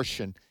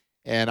abortion.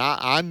 And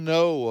I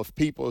know of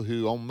people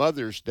who on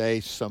Mother's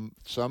Day, some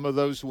of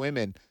those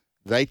women,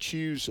 they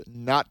choose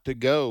not to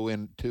go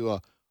into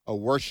a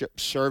worship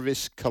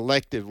service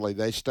collectively.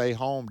 They stay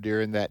home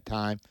during that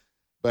time.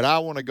 But I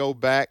want to go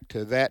back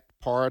to that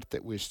part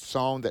that we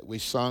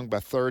sung by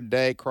Third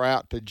Day, Cry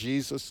Out to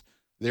Jesus.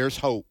 There's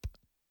hope.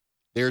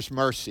 There's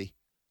mercy.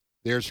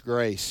 There's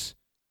grace.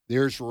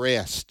 There's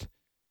rest.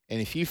 And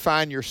if you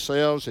find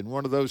yourselves in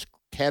one of those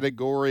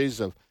categories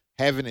of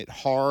having it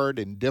hard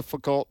and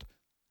difficult,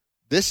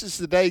 this is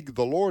the day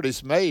the Lord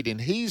has made,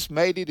 and He's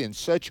made it in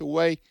such a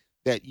way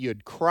that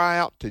you'd cry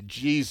out to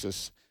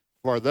Jesus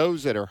for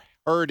those that are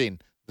hurting,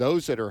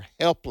 those that are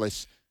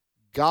helpless.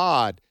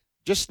 God,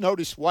 just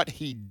notice what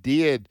He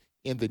did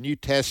in the New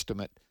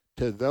Testament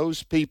to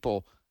those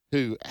people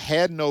who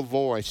had no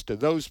voice, to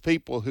those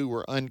people who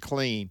were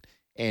unclean,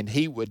 and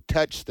He would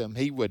touch them,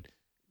 He would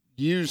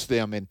use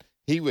them, and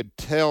He would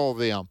tell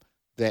them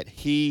that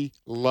He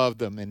loved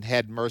them and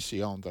had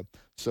mercy on them.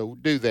 So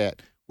do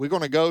that. We're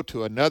going to go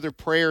to another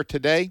prayer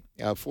today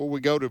before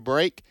we go to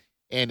break,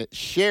 and it's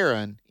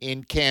Sharon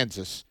in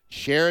Kansas.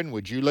 Sharon,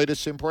 would you lead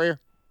us in prayer?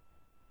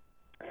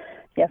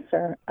 Yes,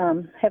 sir.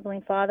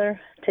 Heavenly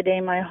Father, today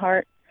my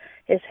heart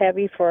is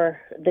heavy for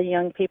the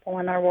young people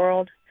in our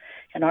world,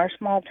 in our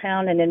small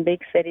town and in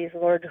big cities,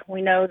 Lord.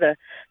 We know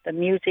the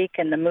music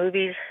and the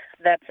movies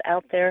that's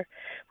out there.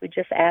 We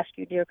just ask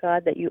you, dear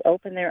God, that you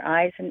open their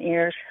eyes and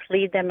ears,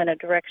 lead them in a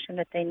direction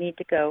that they need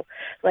to go.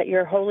 Let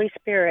your Holy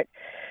Spirit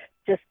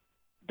just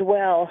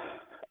dwell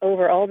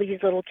over all these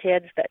little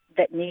kids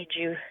that need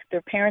you.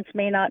 Their parents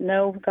may not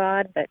know,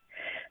 God, but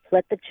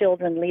let the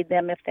children lead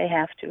them if they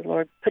have to,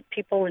 Lord. Put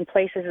people in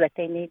places that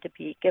they need to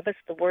be. Give us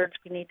the words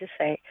we need to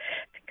say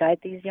to guide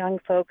these young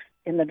folks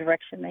in the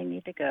direction they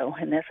need to go.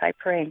 And this I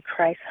pray in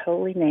Christ's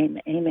holy name.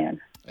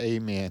 Amen.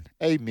 Amen.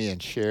 Amen,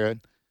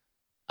 Sharon.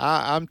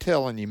 I'm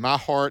telling you, my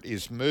heart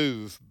is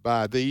moved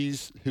by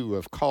these who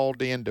have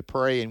called in to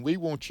pray, and we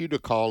want you to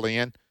call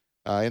in.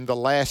 In the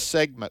last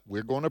segment,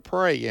 we're going to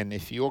pray, and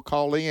if you'll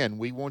call in,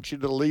 we want you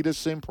to lead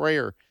us in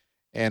prayer.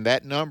 And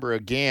that number,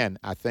 again,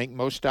 I think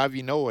most of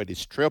you know it,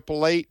 is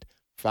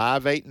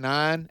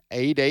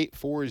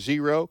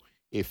 888-589-8840.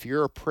 If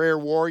you're a prayer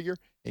warrior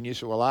and you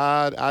say, well,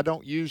 I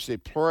don't usually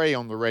pray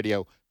on the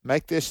radio,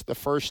 make this the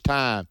first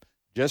time,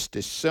 just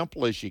as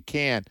simple as you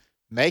can.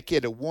 Make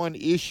it a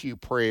one-issue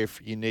prayer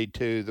if you need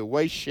to, the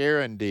way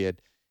Sharon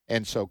did.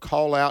 And so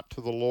call out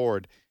to the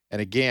Lord.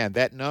 And again,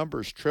 that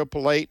number is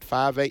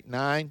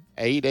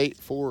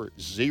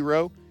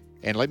 888-589-8840.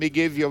 And let me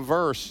give you a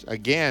verse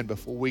again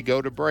before we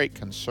go to break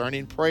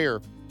concerning prayer.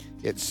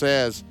 It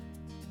says,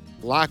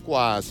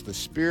 likewise, the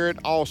Spirit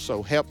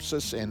also helps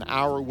us in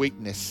our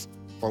weakness,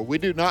 for we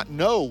do not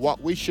know what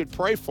we should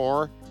pray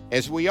for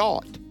as we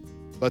ought.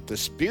 But the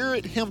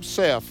Spirit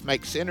Himself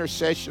makes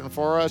intercession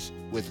for us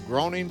with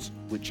groanings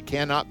which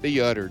cannot be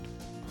uttered.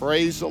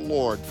 Praise the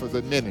Lord for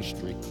the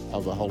ministry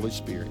of the Holy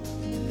Spirit.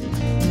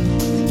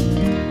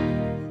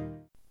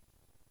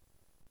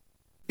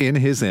 In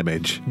His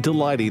image,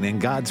 delighting in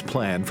God's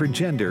plan for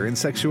gender and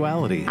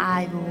sexuality.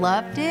 I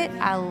loved it.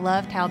 I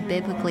loved how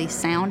biblically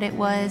sound it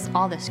was,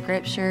 all the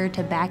scripture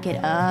to back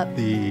it up.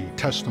 The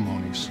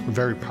testimonies were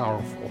very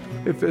powerful.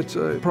 If it's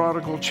a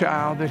prodigal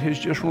child that has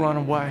just run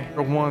away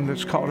or one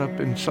that's caught up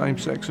in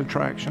same-sex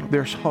attraction,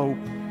 there's hope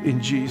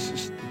in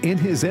Jesus. In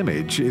His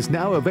Image is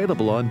now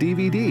available on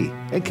DVD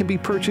and can be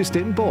purchased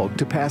in bulk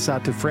to pass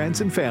out to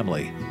friends and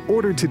family.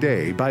 Order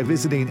today by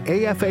visiting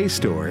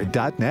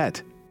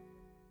afastore.net.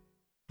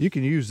 You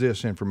can use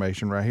this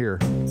information right here.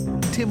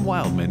 Tim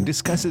Wildman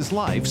discusses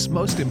life's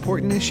most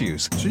important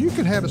issues. So you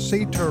could have a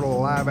sea turtle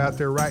alive out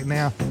there right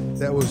now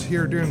that was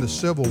here during the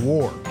Civil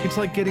War. It's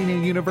like getting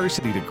a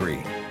university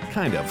degree.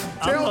 Kind of.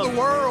 Tell the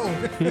world.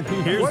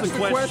 Here's What's the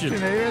question.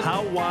 Ed?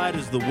 How wide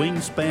is the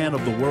wingspan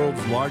of the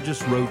world's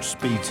largest roach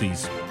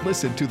species?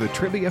 Listen to the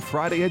Trivia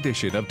Friday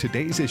edition of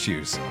Today's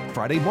Issues.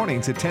 Friday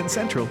mornings at 10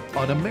 Central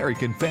on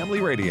American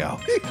Family Radio.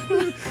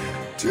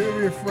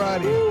 Trivia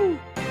Friday. Woo.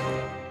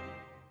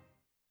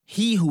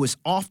 He who is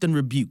often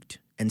rebuked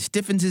and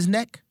stiffens his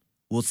neck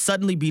will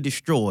suddenly be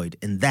destroyed,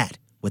 and that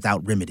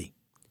without remedy.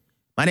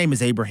 My name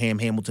is Abraham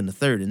Hamilton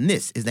III, and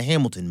this is the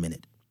Hamilton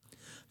Minute.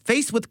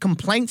 Faced with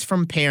complaints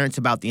from parents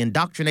about the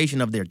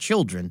indoctrination of their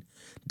children,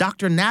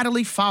 Dr.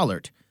 Natalie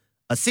Follert,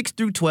 a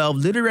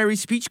 6-12 literary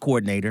speech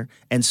coordinator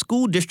and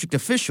school district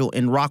official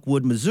in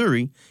Rockwood,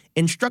 Missouri,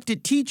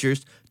 instructed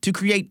teachers to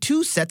create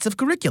 2 sets of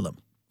curriculum.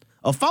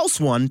 A false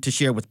one to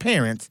share with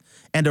parents,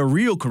 and a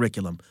real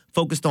curriculum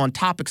focused on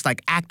topics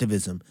like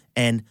activism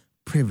and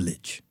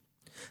privilege.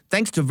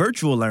 Thanks to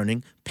virtual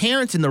learning,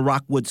 parents in the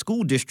Rockwood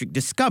School District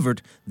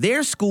discovered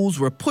their schools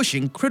were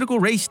pushing critical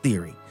race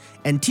theory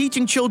and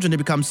teaching children to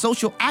become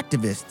social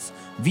activists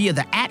via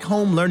the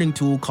at-home learning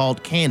tool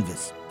called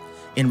Canvas.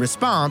 In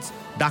response,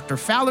 Dr.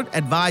 Follert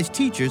advised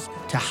teachers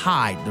to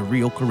hide the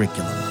real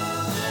curriculum.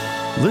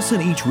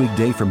 Listen each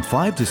weekday from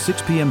 5 to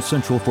 6 p.m.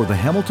 Central for the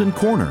Hamilton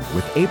Corner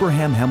with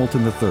Abraham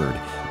Hamilton III,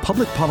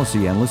 Public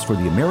Policy Analyst for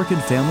the American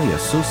Family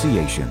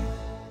Association.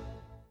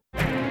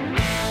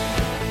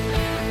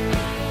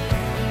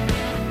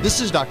 This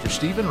is Dr.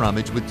 Stephen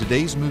Rummage with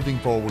today's Moving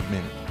Forward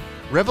Minute.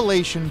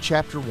 Revelation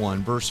chapter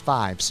 1, verse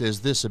 5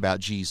 says this about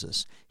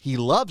Jesus. He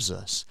loves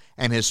us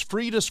and has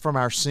freed us from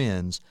our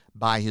sins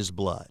by His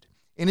blood.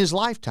 In his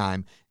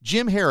lifetime,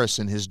 Jim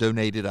Harrison has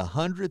donated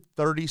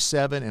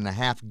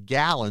 137.5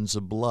 gallons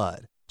of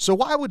blood. So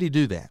why would he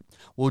do that?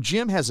 Well,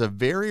 Jim has a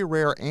very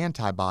rare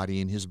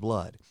antibody in his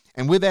blood.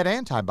 And with that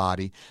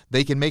antibody,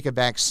 they can make a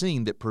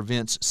vaccine that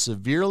prevents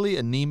severely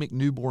anemic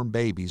newborn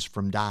babies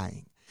from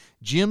dying.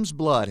 Jim's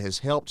blood has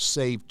helped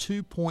save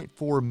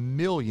 2.4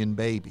 million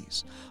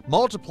babies.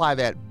 Multiply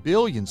that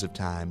billions of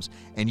times,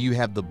 and you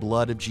have the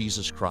blood of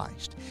Jesus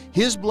Christ.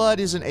 His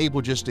blood isn't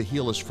able just to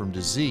heal us from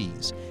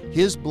disease.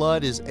 His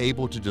blood is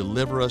able to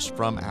deliver us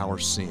from our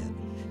sin.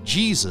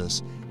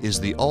 Jesus is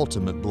the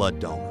ultimate blood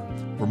donor.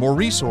 For more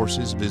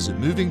resources,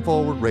 visit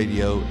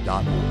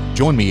movingforwardradio.org.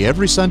 Join me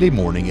every Sunday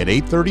morning at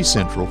 8:30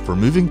 Central for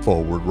Moving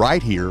Forward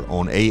right here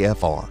on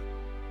AFR.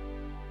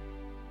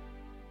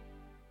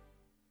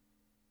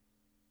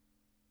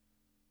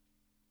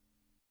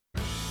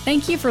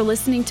 Thank you for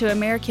listening to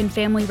American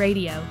Family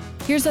Radio.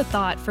 Here's a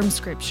thought from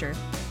Scripture.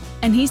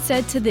 And he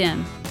said to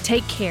them,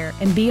 "Take care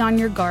and be on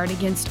your guard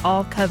against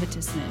all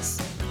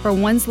covetousness, for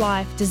one's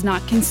life does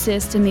not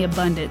consist in the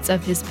abundance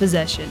of his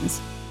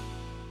possessions."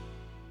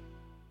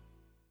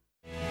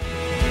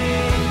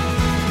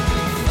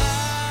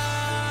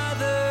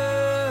 Father,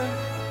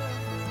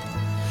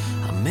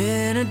 I'm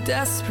in a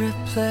desperate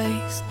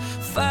place.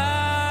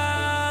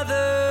 Father,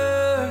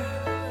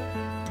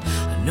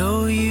 I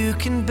know you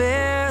can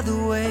bear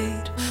the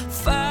weight.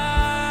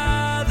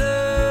 Father,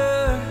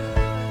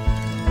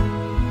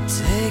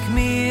 take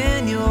me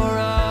in your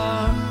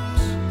arms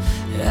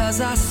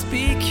as I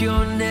speak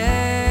your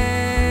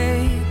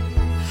name.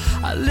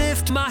 I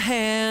lift my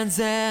hands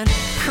and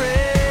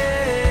pray.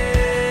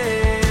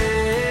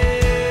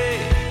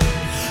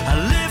 I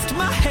lift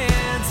my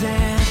hands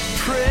and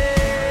pray.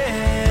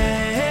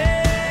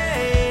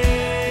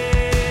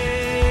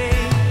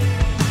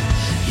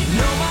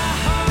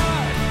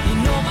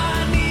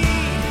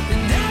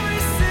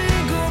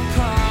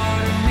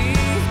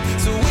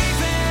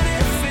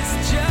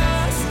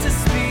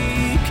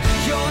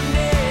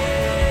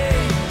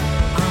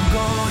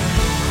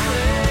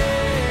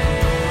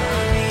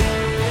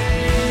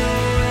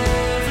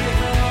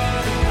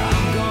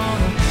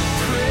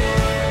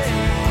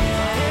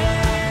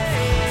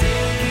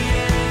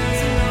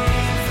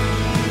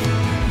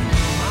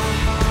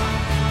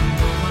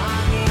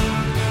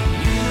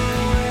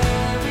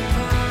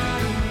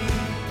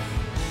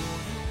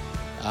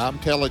 I'm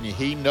telling you,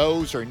 He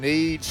knows our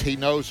needs. He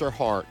knows our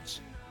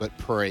hearts. But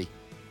pray.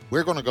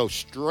 We're going to go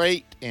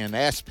straight and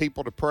ask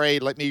people to pray.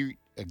 Let me,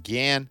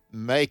 again,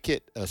 make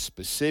it a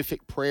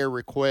specific prayer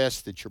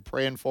request that you're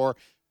praying for.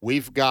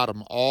 We've got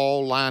them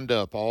all lined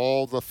up.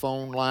 All the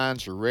phone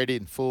lines are ready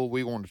and full.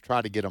 We want to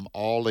try to get them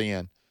all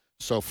in.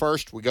 So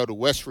first, we go to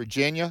West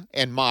Virginia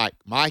and Mike.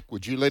 Mike,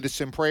 would you lead us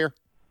in prayer?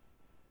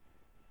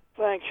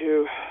 Thank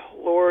you,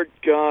 Lord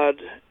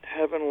God,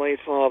 Heavenly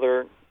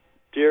Father,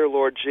 dear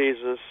Lord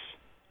Jesus,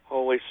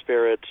 Holy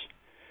Spirit,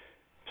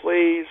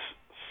 please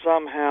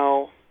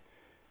somehow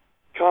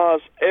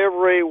cause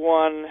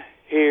everyone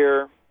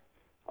here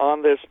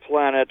on this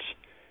planet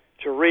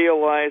to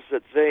realize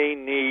that they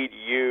need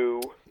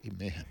you.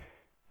 Amen.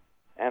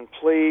 And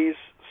please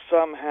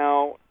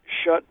somehow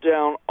shut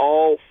down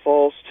all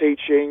false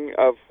teaching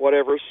of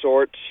whatever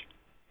sort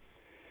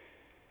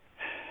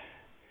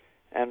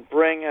and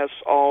bring us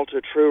all to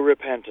true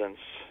repentance.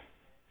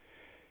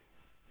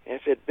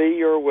 If it be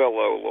your will,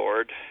 O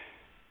Lord,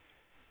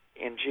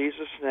 in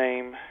Jesus'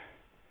 name,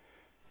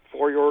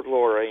 for your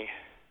glory,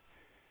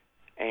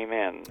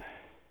 amen.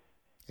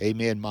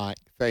 Amen, Mike.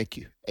 Thank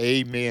you.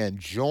 Amen.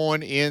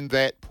 Join in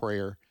that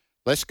prayer.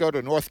 Let's go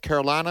to North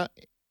Carolina.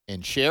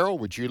 And Cheryl,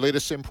 would you lead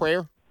us in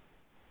prayer?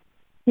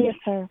 Yes,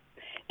 sir.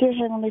 Dear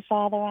Heavenly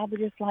Father, I would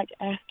just like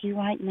to ask you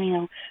right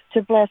now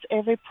to bless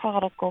every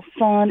prodigal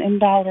son and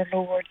daughter,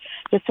 Lord,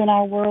 that's in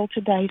our world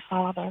today,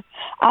 Father.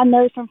 I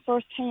know from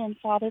firsthand,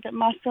 Father, that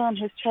my son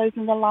has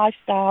chosen the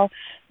lifestyle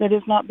that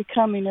is not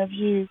becoming of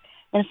you.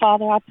 And,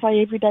 Father, I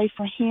pray every day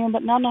for him,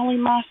 but not only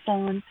my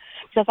son,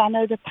 because I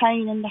know the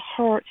pain and the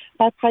hurt,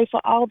 but I pray for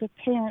all the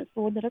parents,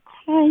 Lord, that are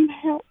crying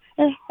out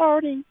and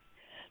hurting.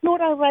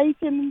 Lord, I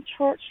raised him in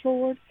church,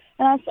 Lord.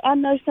 And I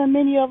know so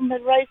many of them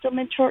had raised them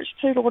in church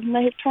too, Lord, and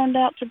they have turned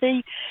out to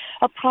be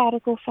a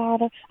prodigal,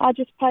 Father. I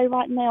just pray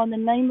right now in the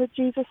name of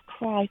Jesus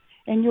Christ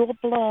and your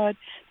blood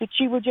that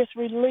you would just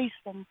release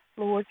them,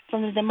 Lord,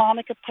 from the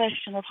demonic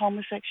oppression of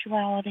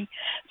homosexuality.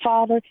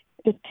 Father,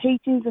 the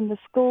teachings in the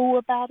school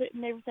about it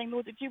and everything,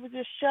 Lord, that you would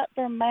just shut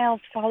their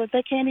mouths, Father.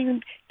 They can't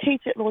even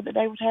teach it, Lord, that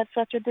they would have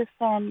such a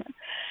discernment.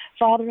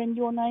 Father, in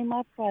your name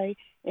I pray,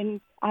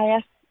 and I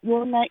ask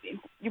your name,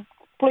 you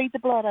plead the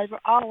blood over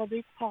all of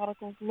these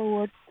prodigals,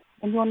 Lord.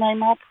 In your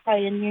name I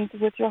pray and use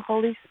it with your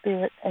Holy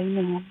Spirit.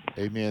 Amen.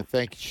 Amen.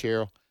 Thank you,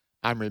 Cheryl.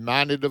 I'm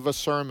reminded of a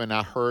sermon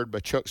I heard by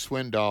Chuck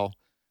Swindoll,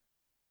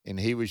 and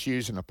he was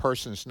using a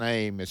person's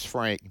name as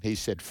Frank. He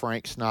said,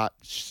 Frank's not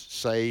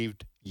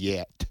saved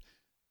yet.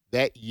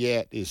 That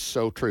yet is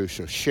so true.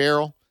 So,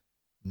 Cheryl,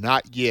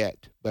 Not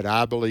yet, but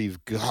I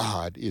believe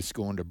God is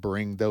going to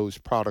bring those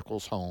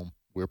prodigals home.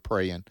 We're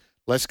praying.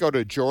 Let's go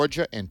to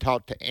Georgia and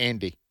talk to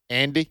Andy.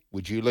 Andy,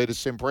 would you lead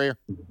us in prayer?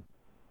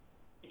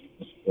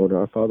 Lord,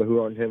 our Father who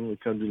art in heaven, we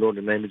come to you, Lord,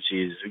 in the name of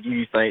Jesus. We give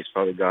you thanks,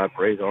 Father God,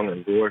 praise, honor,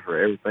 and glory for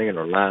everything in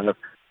our life,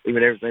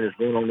 even everything that's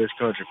going on in this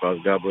country, Father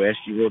God. We ask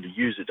you, Lord, to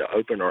use it to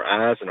open our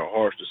eyes and our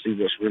hearts to see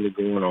what's really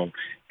going on.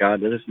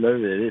 God, let us know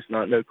that it's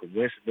not no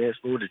coincidence,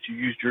 Lord, that you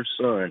used your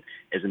Son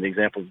as an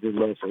example of good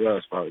love for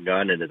us, Father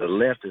God, and that the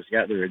left has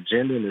got their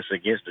agenda and it's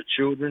against the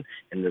children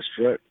and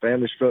the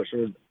family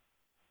structure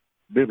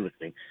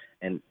biblically.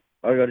 And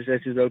Father God, just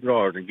ask you to open our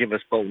hearts and give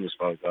us boldness,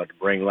 Father God, to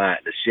bring light,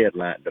 to shed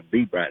light, to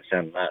be bright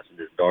sounding lights in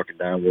this dark and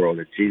dying world.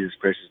 In Jesus'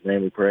 precious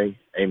name we pray.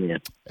 Amen.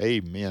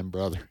 Amen,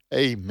 brother.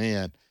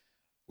 Amen.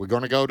 We're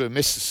going to go to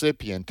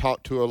Mississippi and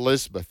talk to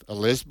Elizabeth.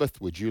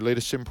 Elizabeth, would you lead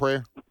us in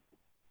prayer?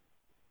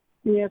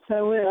 Yes,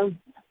 I will.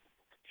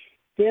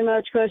 Dear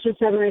most gracious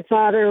Heavenly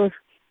Father,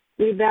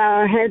 we bow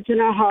our heads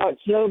and our hearts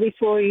low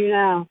before you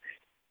now.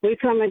 We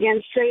come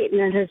against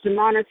Satan and his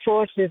demonic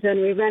forces,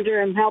 and we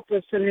render him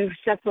helpless and we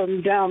set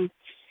him dumb.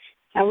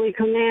 And we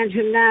command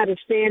him now to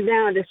stand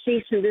down, to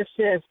cease and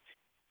desist.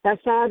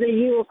 That, Father,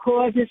 you will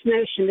cause this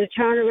nation to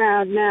turn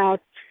around now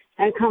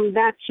and come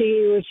back to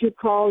you as you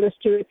called us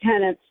to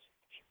repentance.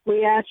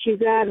 We ask you,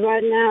 God,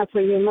 right now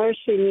for your mercy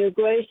and your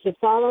grace to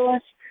follow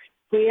us.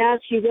 We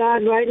ask you,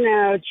 God, right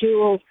now that you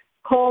will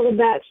call the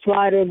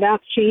backslider back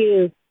to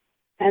you.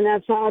 And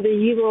that, Father,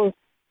 you will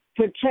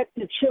protect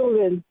the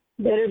children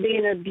that are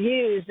being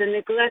abused and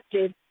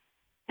neglected.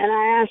 And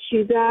I ask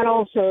you, God,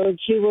 also that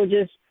you will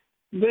just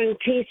bring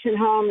peace and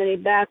harmony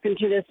back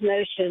into this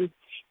nation,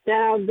 that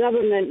our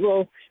government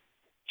will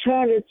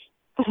turn its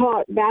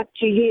heart back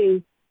to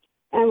you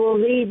and will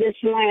lead this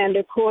land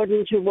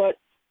according to what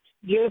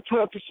your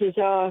purposes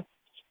are.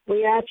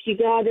 We ask you,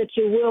 God, that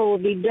your will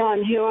be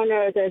done here on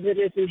earth as it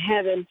is in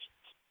heaven.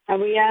 And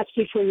we ask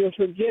you for your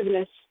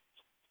forgiveness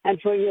and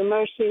for your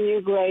mercy and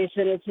your grace.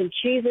 And it's in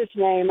Jesus'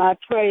 name I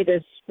pray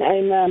this.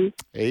 Amen.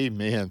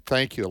 Amen.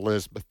 Thank you,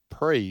 Elizabeth.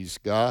 Praise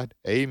God.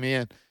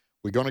 Amen.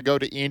 We're going to go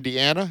to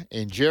Indiana,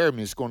 and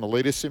Jeremy is going to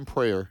lead us in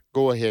prayer.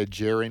 Go ahead,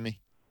 Jeremy.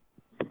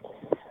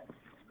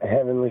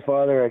 Heavenly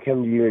Father, I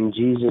come to you in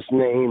Jesus'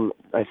 name.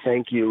 I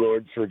thank you,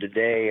 Lord, for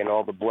today and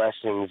all the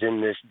blessings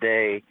in this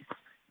day.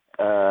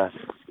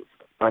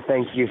 I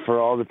thank you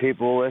for all the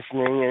people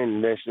listening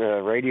in this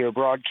radio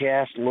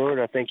broadcast. Lord,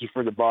 I thank you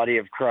for the body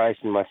of Christ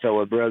and my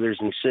fellow brothers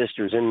and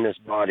sisters in this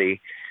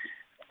body.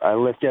 I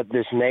lift up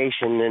this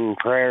nation in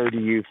prayer to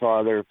you,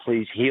 Father.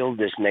 Please heal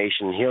this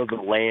nation, heal the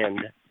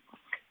land.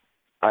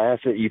 I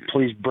ask that you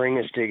please bring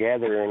us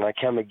together, and I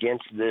come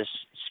against this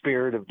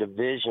spirit of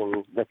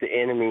division that the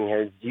enemy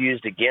has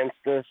used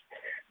against us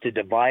to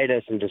divide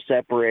us and to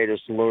separate us,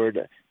 Lord.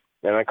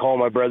 And I call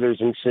my brothers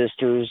and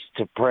sisters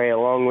to pray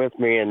along with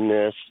me in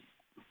this.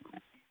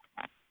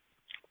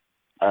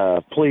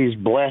 Please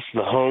bless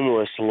the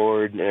homeless,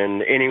 Lord,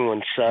 and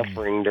anyone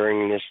suffering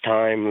during this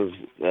time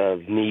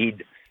of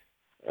need.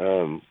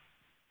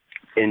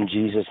 In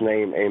Jesus'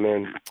 name,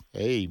 amen.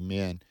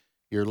 Amen.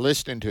 You're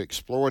listening to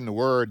Exploring the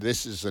Word.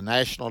 This is the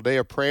National Day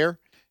of Prayer,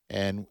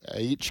 and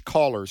each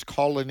caller is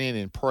calling in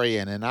and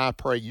praying, and I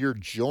pray you're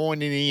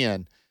joining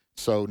in.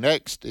 So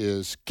next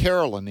is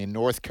Carolyn in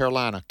North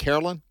Carolina.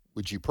 Carolyn,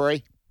 would you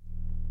pray?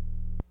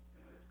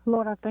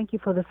 Lord, I thank you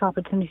for this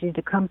opportunity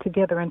to come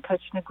together and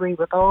touch and agree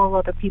with all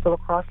other people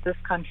across this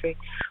country.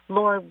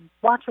 Lord,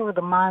 watch over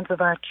the minds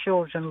of our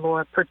children,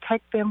 Lord.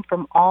 Protect them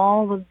from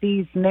all of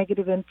these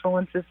negative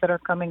influences that are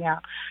coming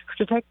out.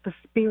 Protect the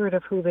spirit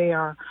of who they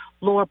are.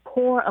 Lord,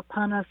 pour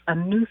upon us a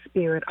new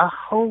spirit, a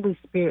Holy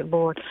Spirit,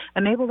 Lord.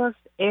 Enable us,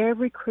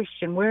 every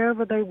Christian,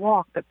 wherever they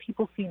walk, that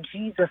people see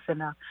Jesus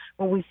in us.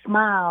 When we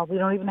smile, we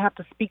don't even have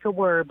to speak a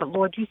word. But,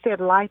 Lord, you said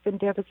life and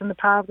death is in the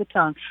power of the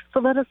tongue. So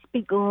let us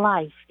speak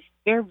life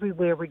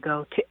everywhere we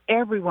go, to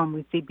everyone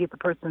we see, be it the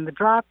person in the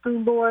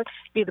drive-thru, Lord,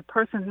 be it the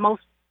person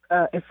most,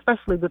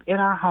 especially within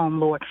our home,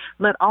 Lord.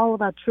 Let all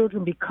of our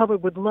children be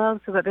covered with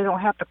love so that they don't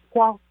have to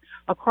cross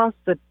across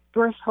the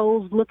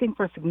thresholds looking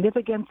for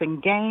significance in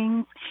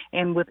gangs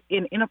and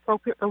within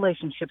inappropriate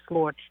relationships,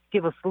 Lord.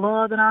 Give us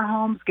love in our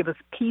homes, give us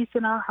peace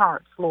in our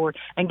hearts, Lord,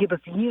 and give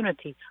us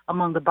unity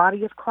among the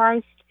body of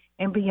Christ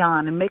and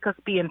beyond, and make us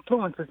be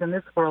influences in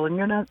this world. In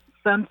your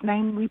Son's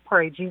name we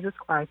pray, Jesus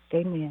Christ.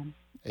 Amen.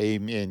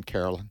 Amen,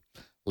 Carolyn.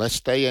 Let's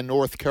stay in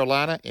North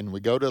Carolina, and we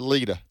go to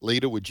Lita.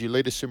 Lita, would you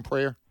lead us in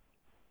prayer?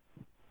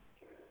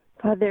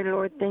 Father,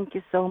 Lord, thank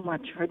you so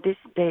much for this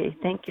day.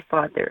 Thank you,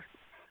 Father,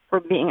 for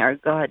being our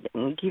God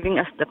and giving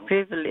us the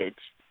privilege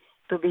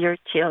to be your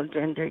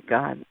children, dear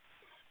God.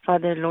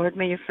 Father, Lord,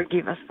 may you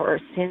forgive us for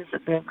our sins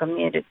that we have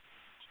committed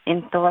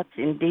in thoughts,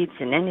 in deeds,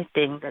 in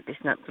anything that is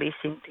not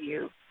pleasing to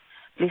you.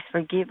 Please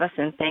forgive us,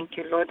 and thank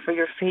you, Lord, for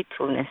your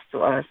faithfulness to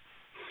us.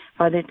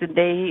 Father,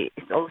 today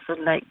is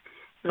also like,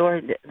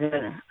 Lord,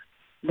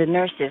 the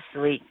Nurses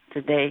Week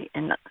today,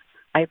 and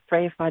I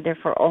pray, Father,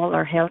 for all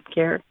our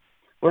healthcare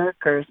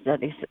workers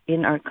that is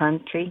in our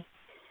country.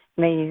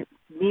 May you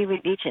be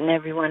with each and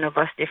every one of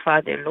us, dear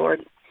Father,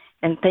 Lord,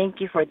 And thank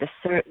you for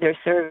their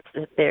service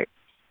that they're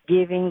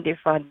giving, dear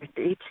Father,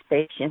 to each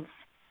patient.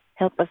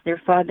 Help us,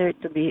 dear Father,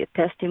 to be a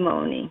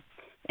testimony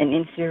and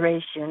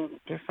inspiration,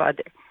 dear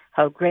Father,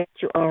 how great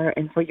you are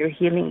and for your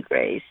healing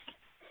grace.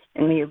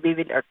 And may you be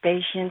with our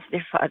patients,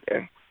 dear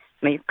Father.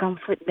 May you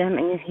comfort them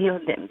and you heal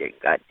them, dear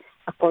God,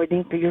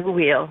 according to your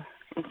will.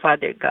 And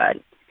Father God,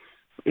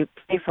 we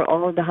pray for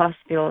all the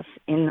hospitals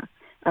in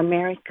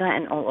America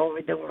and all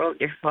over the world,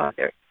 dear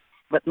Father.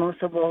 But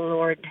most of all,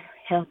 Lord,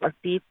 help our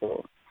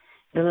people,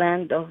 the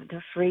land of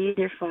the free,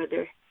 dear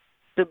Father,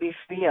 to be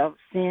free of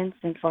sins.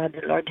 And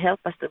Father, Lord, help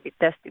us to be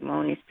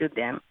testimonies to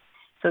them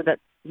so that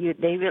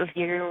they will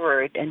hear your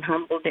word and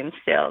humble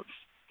themselves.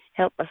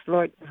 Help us,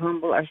 Lord, to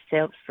humble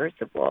ourselves first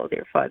of all,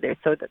 dear Father,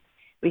 so that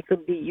we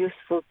could be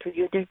useful to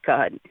you, dear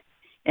God.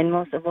 And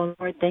most of all,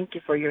 Lord, thank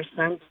you for your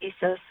Son,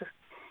 Jesus,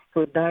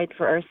 who died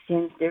for our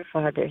sins, dear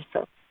Father,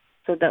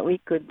 so that we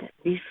could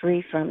be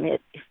free from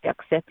it if we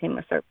accept him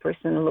as our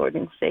personal Lord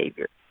and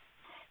Savior.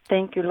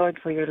 Thank you, Lord,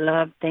 for your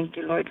love. Thank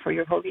you, Lord, for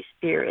your Holy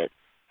Spirit.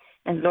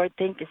 And, Lord,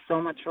 thank you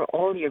so much for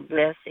all your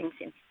blessings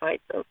in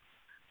spite of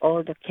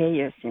all the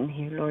chaos in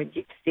here, Lord.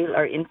 You still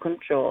are in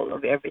control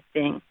of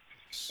everything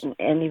and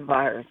any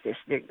viruses,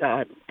 dear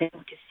God. Thank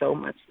you so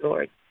much,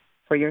 Lord,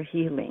 for your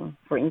healing.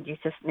 For in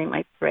Jesus' name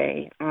I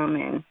pray.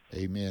 Amen.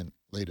 Amen.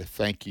 Lita,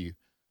 thank you.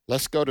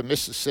 Let's go to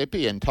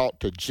Mississippi and talk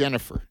to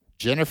Jennifer.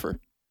 Jennifer,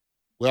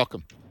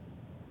 welcome.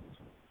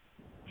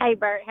 Hey,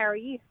 Bert, how are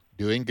you?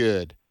 Doing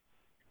good.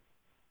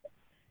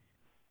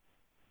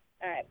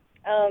 All right.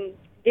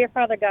 Dear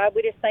Father God,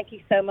 we just thank you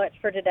so much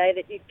for today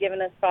that you've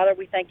given us, Father.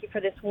 We thank you for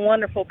this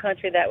wonderful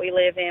country that we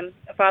live in.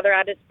 Father,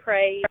 I just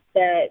pray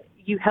that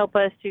you help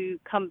us to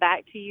come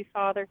back to you,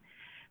 Father,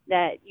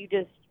 that you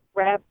just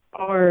wrap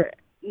our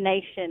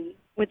nation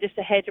with just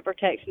a hedge of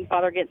protection,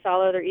 Father, against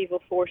all other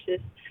evil forces.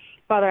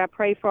 Father, I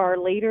pray for our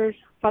leaders.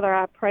 Father,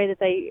 I pray that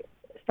they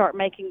start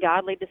making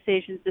godly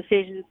decisions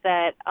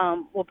that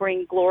will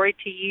bring glory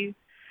to you.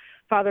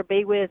 Father,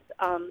 be with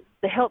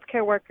the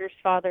healthcare workers,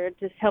 Father.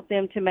 Just help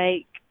them to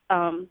make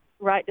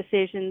right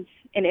decisions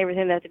in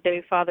everything that they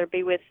do, Father.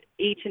 Be with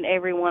each and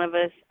every one of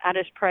us. I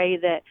just pray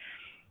that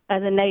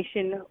as a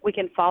nation we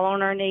can fall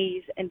on our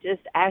knees and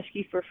just ask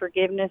you for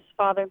forgiveness,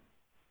 Father.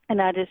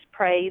 And I just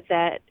pray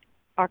that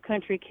our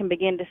country can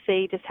begin to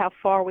see just how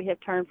far we have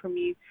turned from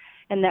you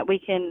and that we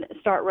can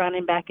start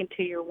running back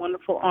into your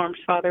wonderful arms,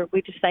 Father.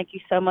 We just thank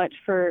you so much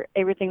for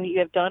everything that you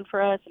have done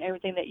for us and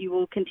everything that you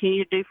will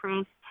continue to do for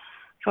us.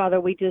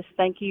 Father, we just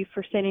thank you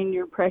for sending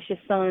your precious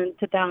Son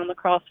to die on the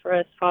cross for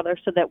us, Father,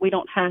 so that we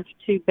don't have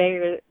to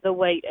bear the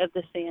weight of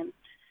the sin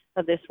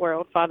of this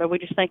world. Father, we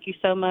just thank you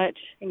so much.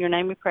 In your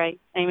name we pray.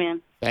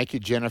 Amen. Thank you,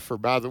 Jennifer.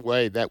 By the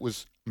way, that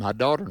was my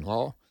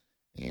daughter-in-law,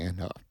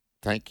 and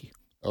thank you.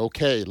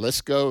 Okay, let's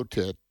go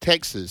to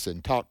Texas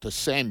and talk to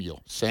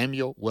Samuel.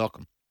 Samuel,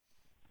 welcome.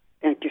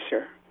 Thank you,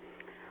 sir.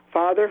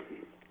 Father,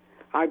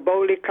 I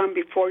boldly come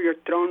before your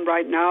throne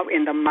right now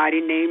in the mighty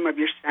name of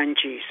your Son,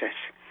 Jesus.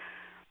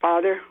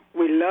 Father,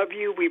 we love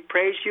you, we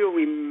praise you,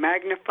 we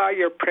magnify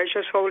your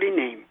precious holy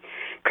name,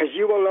 because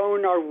you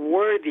alone are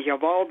worthy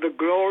of all the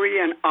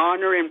glory and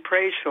honor and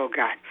praise, oh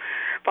God.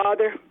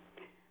 Father,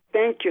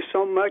 thank you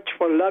so much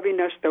for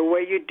loving us the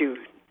way you do.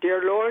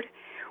 Dear Lord,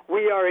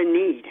 we are in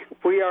need.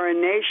 We are a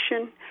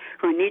nation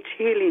who needs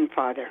healing,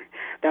 Father,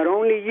 that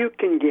only you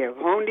can give.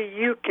 Only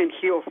you can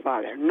heal,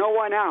 Father. No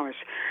one else.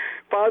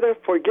 Father,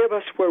 forgive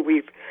us where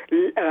we've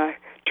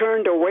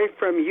turned away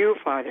from you,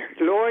 Father.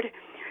 Lord,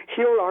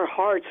 heal our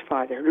hearts,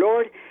 Father.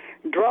 Lord,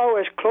 draw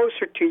us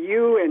closer to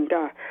you. And,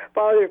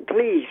 Father,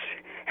 please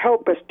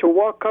help us to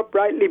walk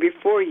uprightly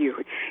before you.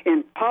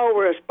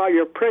 Empower us by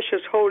your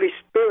precious Holy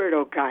Spirit,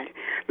 oh God.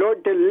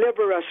 Lord,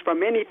 deliver us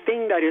from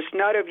anything that is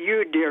not of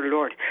you, dear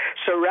Lord.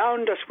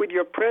 Surround us with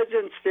your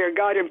presence, dear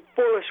God, and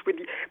fill us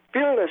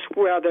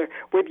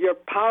with your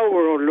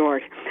power, oh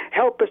Lord.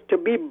 Help us to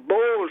be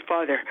bold,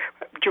 Father,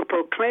 to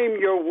proclaim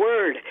your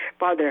word,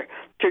 Father,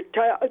 to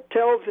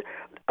tell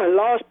a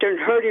lost and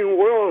hurting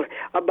world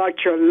about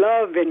your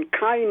love and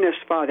kindness,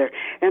 Father,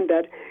 and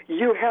that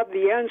you have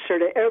the answer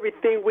to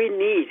everything we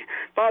need.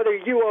 Father,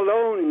 you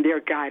alone, dear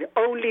God,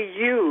 only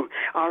you.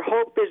 Our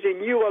hope is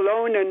in you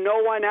alone and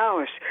no one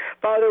else.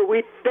 Father,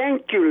 we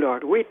thank you,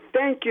 Lord. We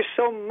thank you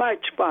so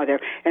much, Father,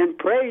 and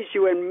praise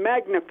you and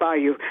magnify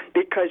you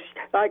because,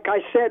 like I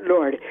said,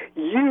 Lord,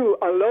 you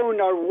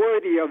alone are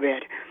worthy of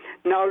it.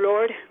 Now,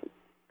 Lord,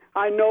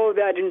 I know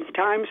that in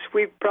times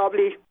we've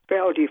probably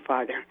failed you,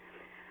 Father.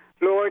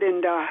 Lord,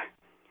 and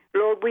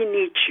Lord, we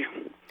need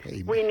you.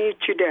 Amen. We need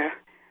you there.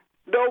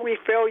 Though we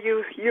fail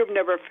you, you've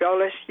never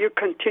failed us. You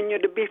continue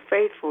to be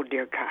faithful,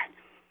 dear God.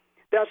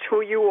 That's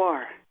who you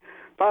are.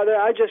 Father,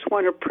 I just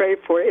want to pray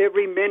for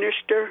every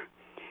minister,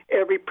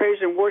 every praise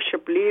and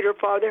worship leader,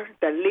 Father,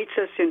 that leads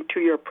us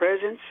into your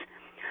presence.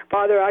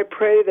 Father, I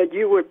pray that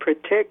you would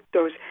protect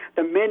the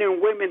men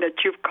and women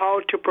that you've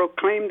called to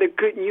proclaim the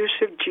good news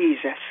of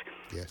Jesus.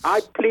 Yes.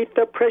 I plead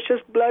the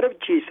precious blood of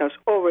Jesus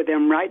over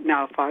them right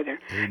now, Father.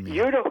 Amen.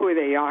 You know who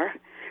they are.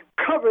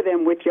 Cover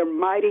them with your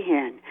mighty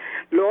hand.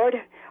 Lord,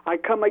 I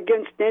come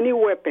against any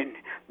weapon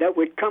that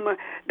would come,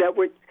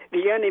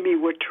 the enemy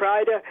would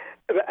try to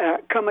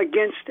come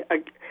against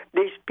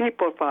these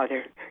people,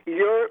 Father.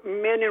 Your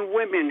men and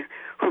women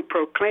who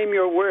proclaim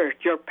your word,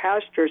 your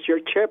pastors, your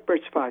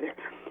shepherds, Father.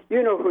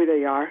 You know who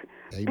they are.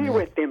 Amen. Be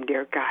with them,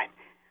 dear God.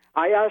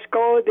 I ask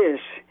all this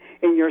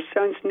in your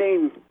Son's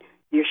name,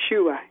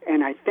 Yeshua,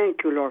 and I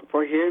thank you, Lord,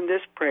 for hearing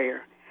this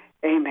prayer.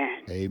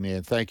 Amen.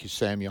 Amen. Thank you,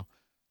 Samuel.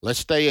 Let's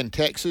stay in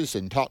Texas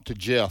and talk to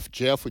Jeff.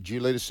 Jeff, would you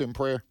lead us in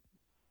prayer?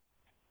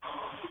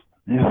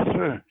 Yes,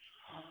 sir.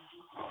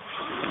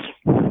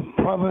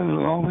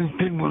 Father, all these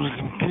people are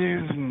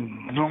confused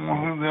and don't know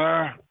who they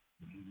are.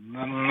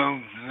 I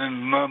know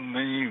and love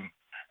you.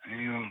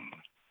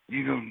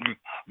 You got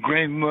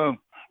great love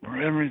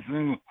for every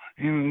single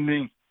human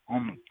being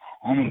on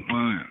the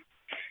planet.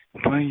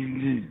 Thank you,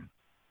 Jesus.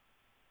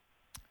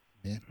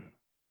 Amen.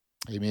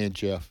 Amen,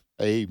 Jeff.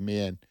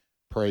 Amen.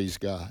 Praise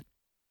God.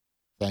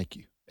 Thank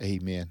you.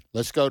 Amen.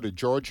 Let's go to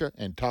Georgia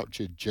and talk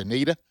to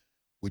Janita.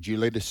 Would you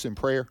lead us in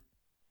prayer?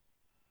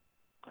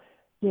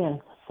 Yes.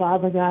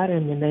 Father God,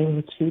 in the name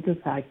of Jesus,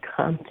 I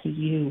come to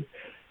you.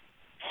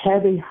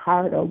 Heavy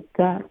heart, oh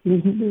God,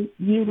 we need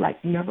you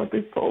like never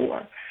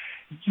before.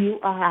 You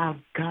are our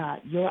God.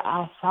 You're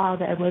our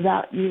Father, and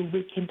without you,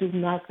 we can do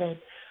nothing.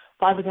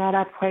 Father God,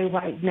 I pray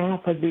right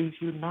now for these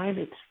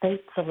United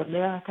States of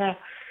America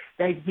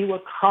that you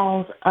will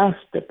cause us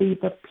to be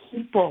the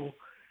people,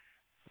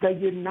 the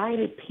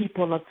united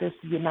people of this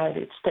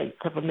United States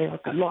of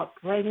America. Lord,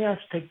 bring us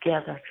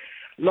together.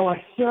 Lord,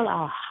 heal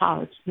our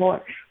hearts.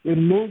 Lord,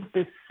 remove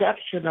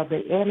deception of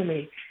the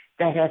enemy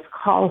that has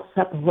caused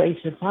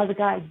separation. Father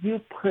God, you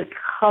put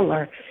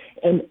color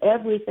in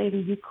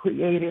everything you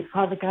created.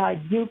 Father God,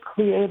 you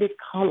created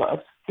color of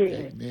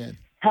skin. Amen.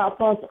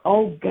 Help us,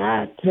 oh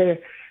God,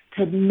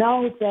 to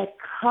know that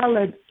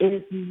color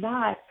is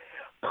not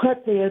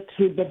put there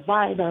to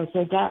divide us,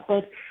 oh God,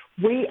 but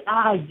we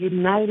are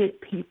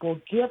united people.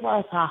 Give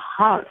us a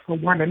heart for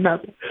one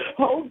another.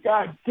 Oh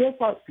God, give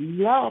us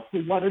love for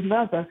one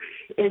another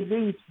in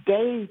these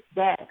days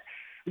that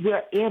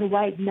we're in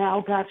right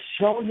now. God,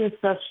 show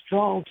yourself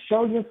strong.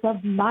 Show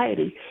yourself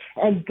mighty.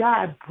 And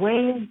God,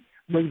 bring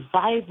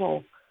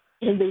revival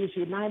in these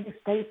United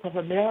States of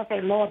America.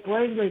 And Lord,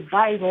 bring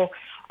revival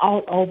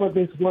all over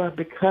this world,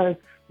 because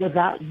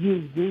without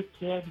you, we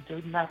can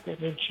do nothing.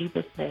 In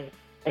Jesus' name,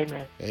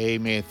 amen.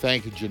 Amen.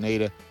 Thank you,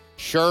 Janita.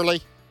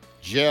 Shirley,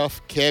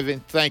 Jeff, Kevin,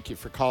 thank you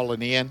for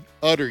calling in.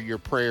 Utter your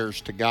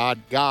prayers to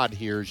God. God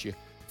hears you.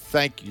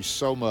 Thank you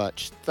so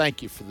much.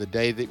 Thank you for the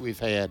day that we've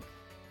had.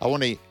 I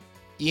want to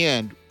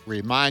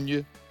remind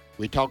you,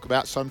 we talk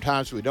about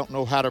sometimes we don't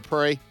know how to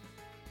pray.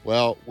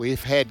 Well,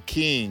 we've had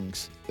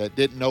kings that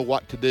didn't know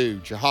what to do.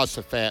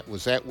 Jehoshaphat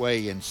was that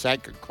way in 2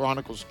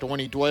 Chronicles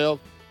 20:12,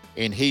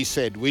 and he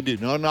said, we do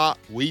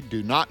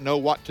not know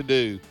what to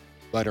do,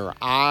 but our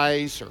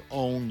eyes are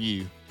on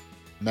you.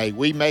 May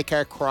we make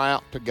our cry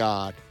out to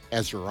God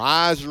as our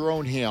eyes are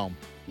on him,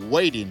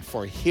 waiting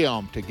for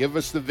him to give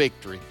us the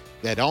victory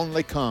that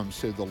only comes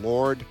through the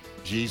Lord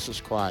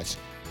Jesus Christ.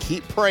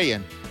 Keep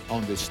praying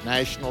on this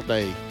National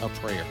Day of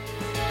Prayer.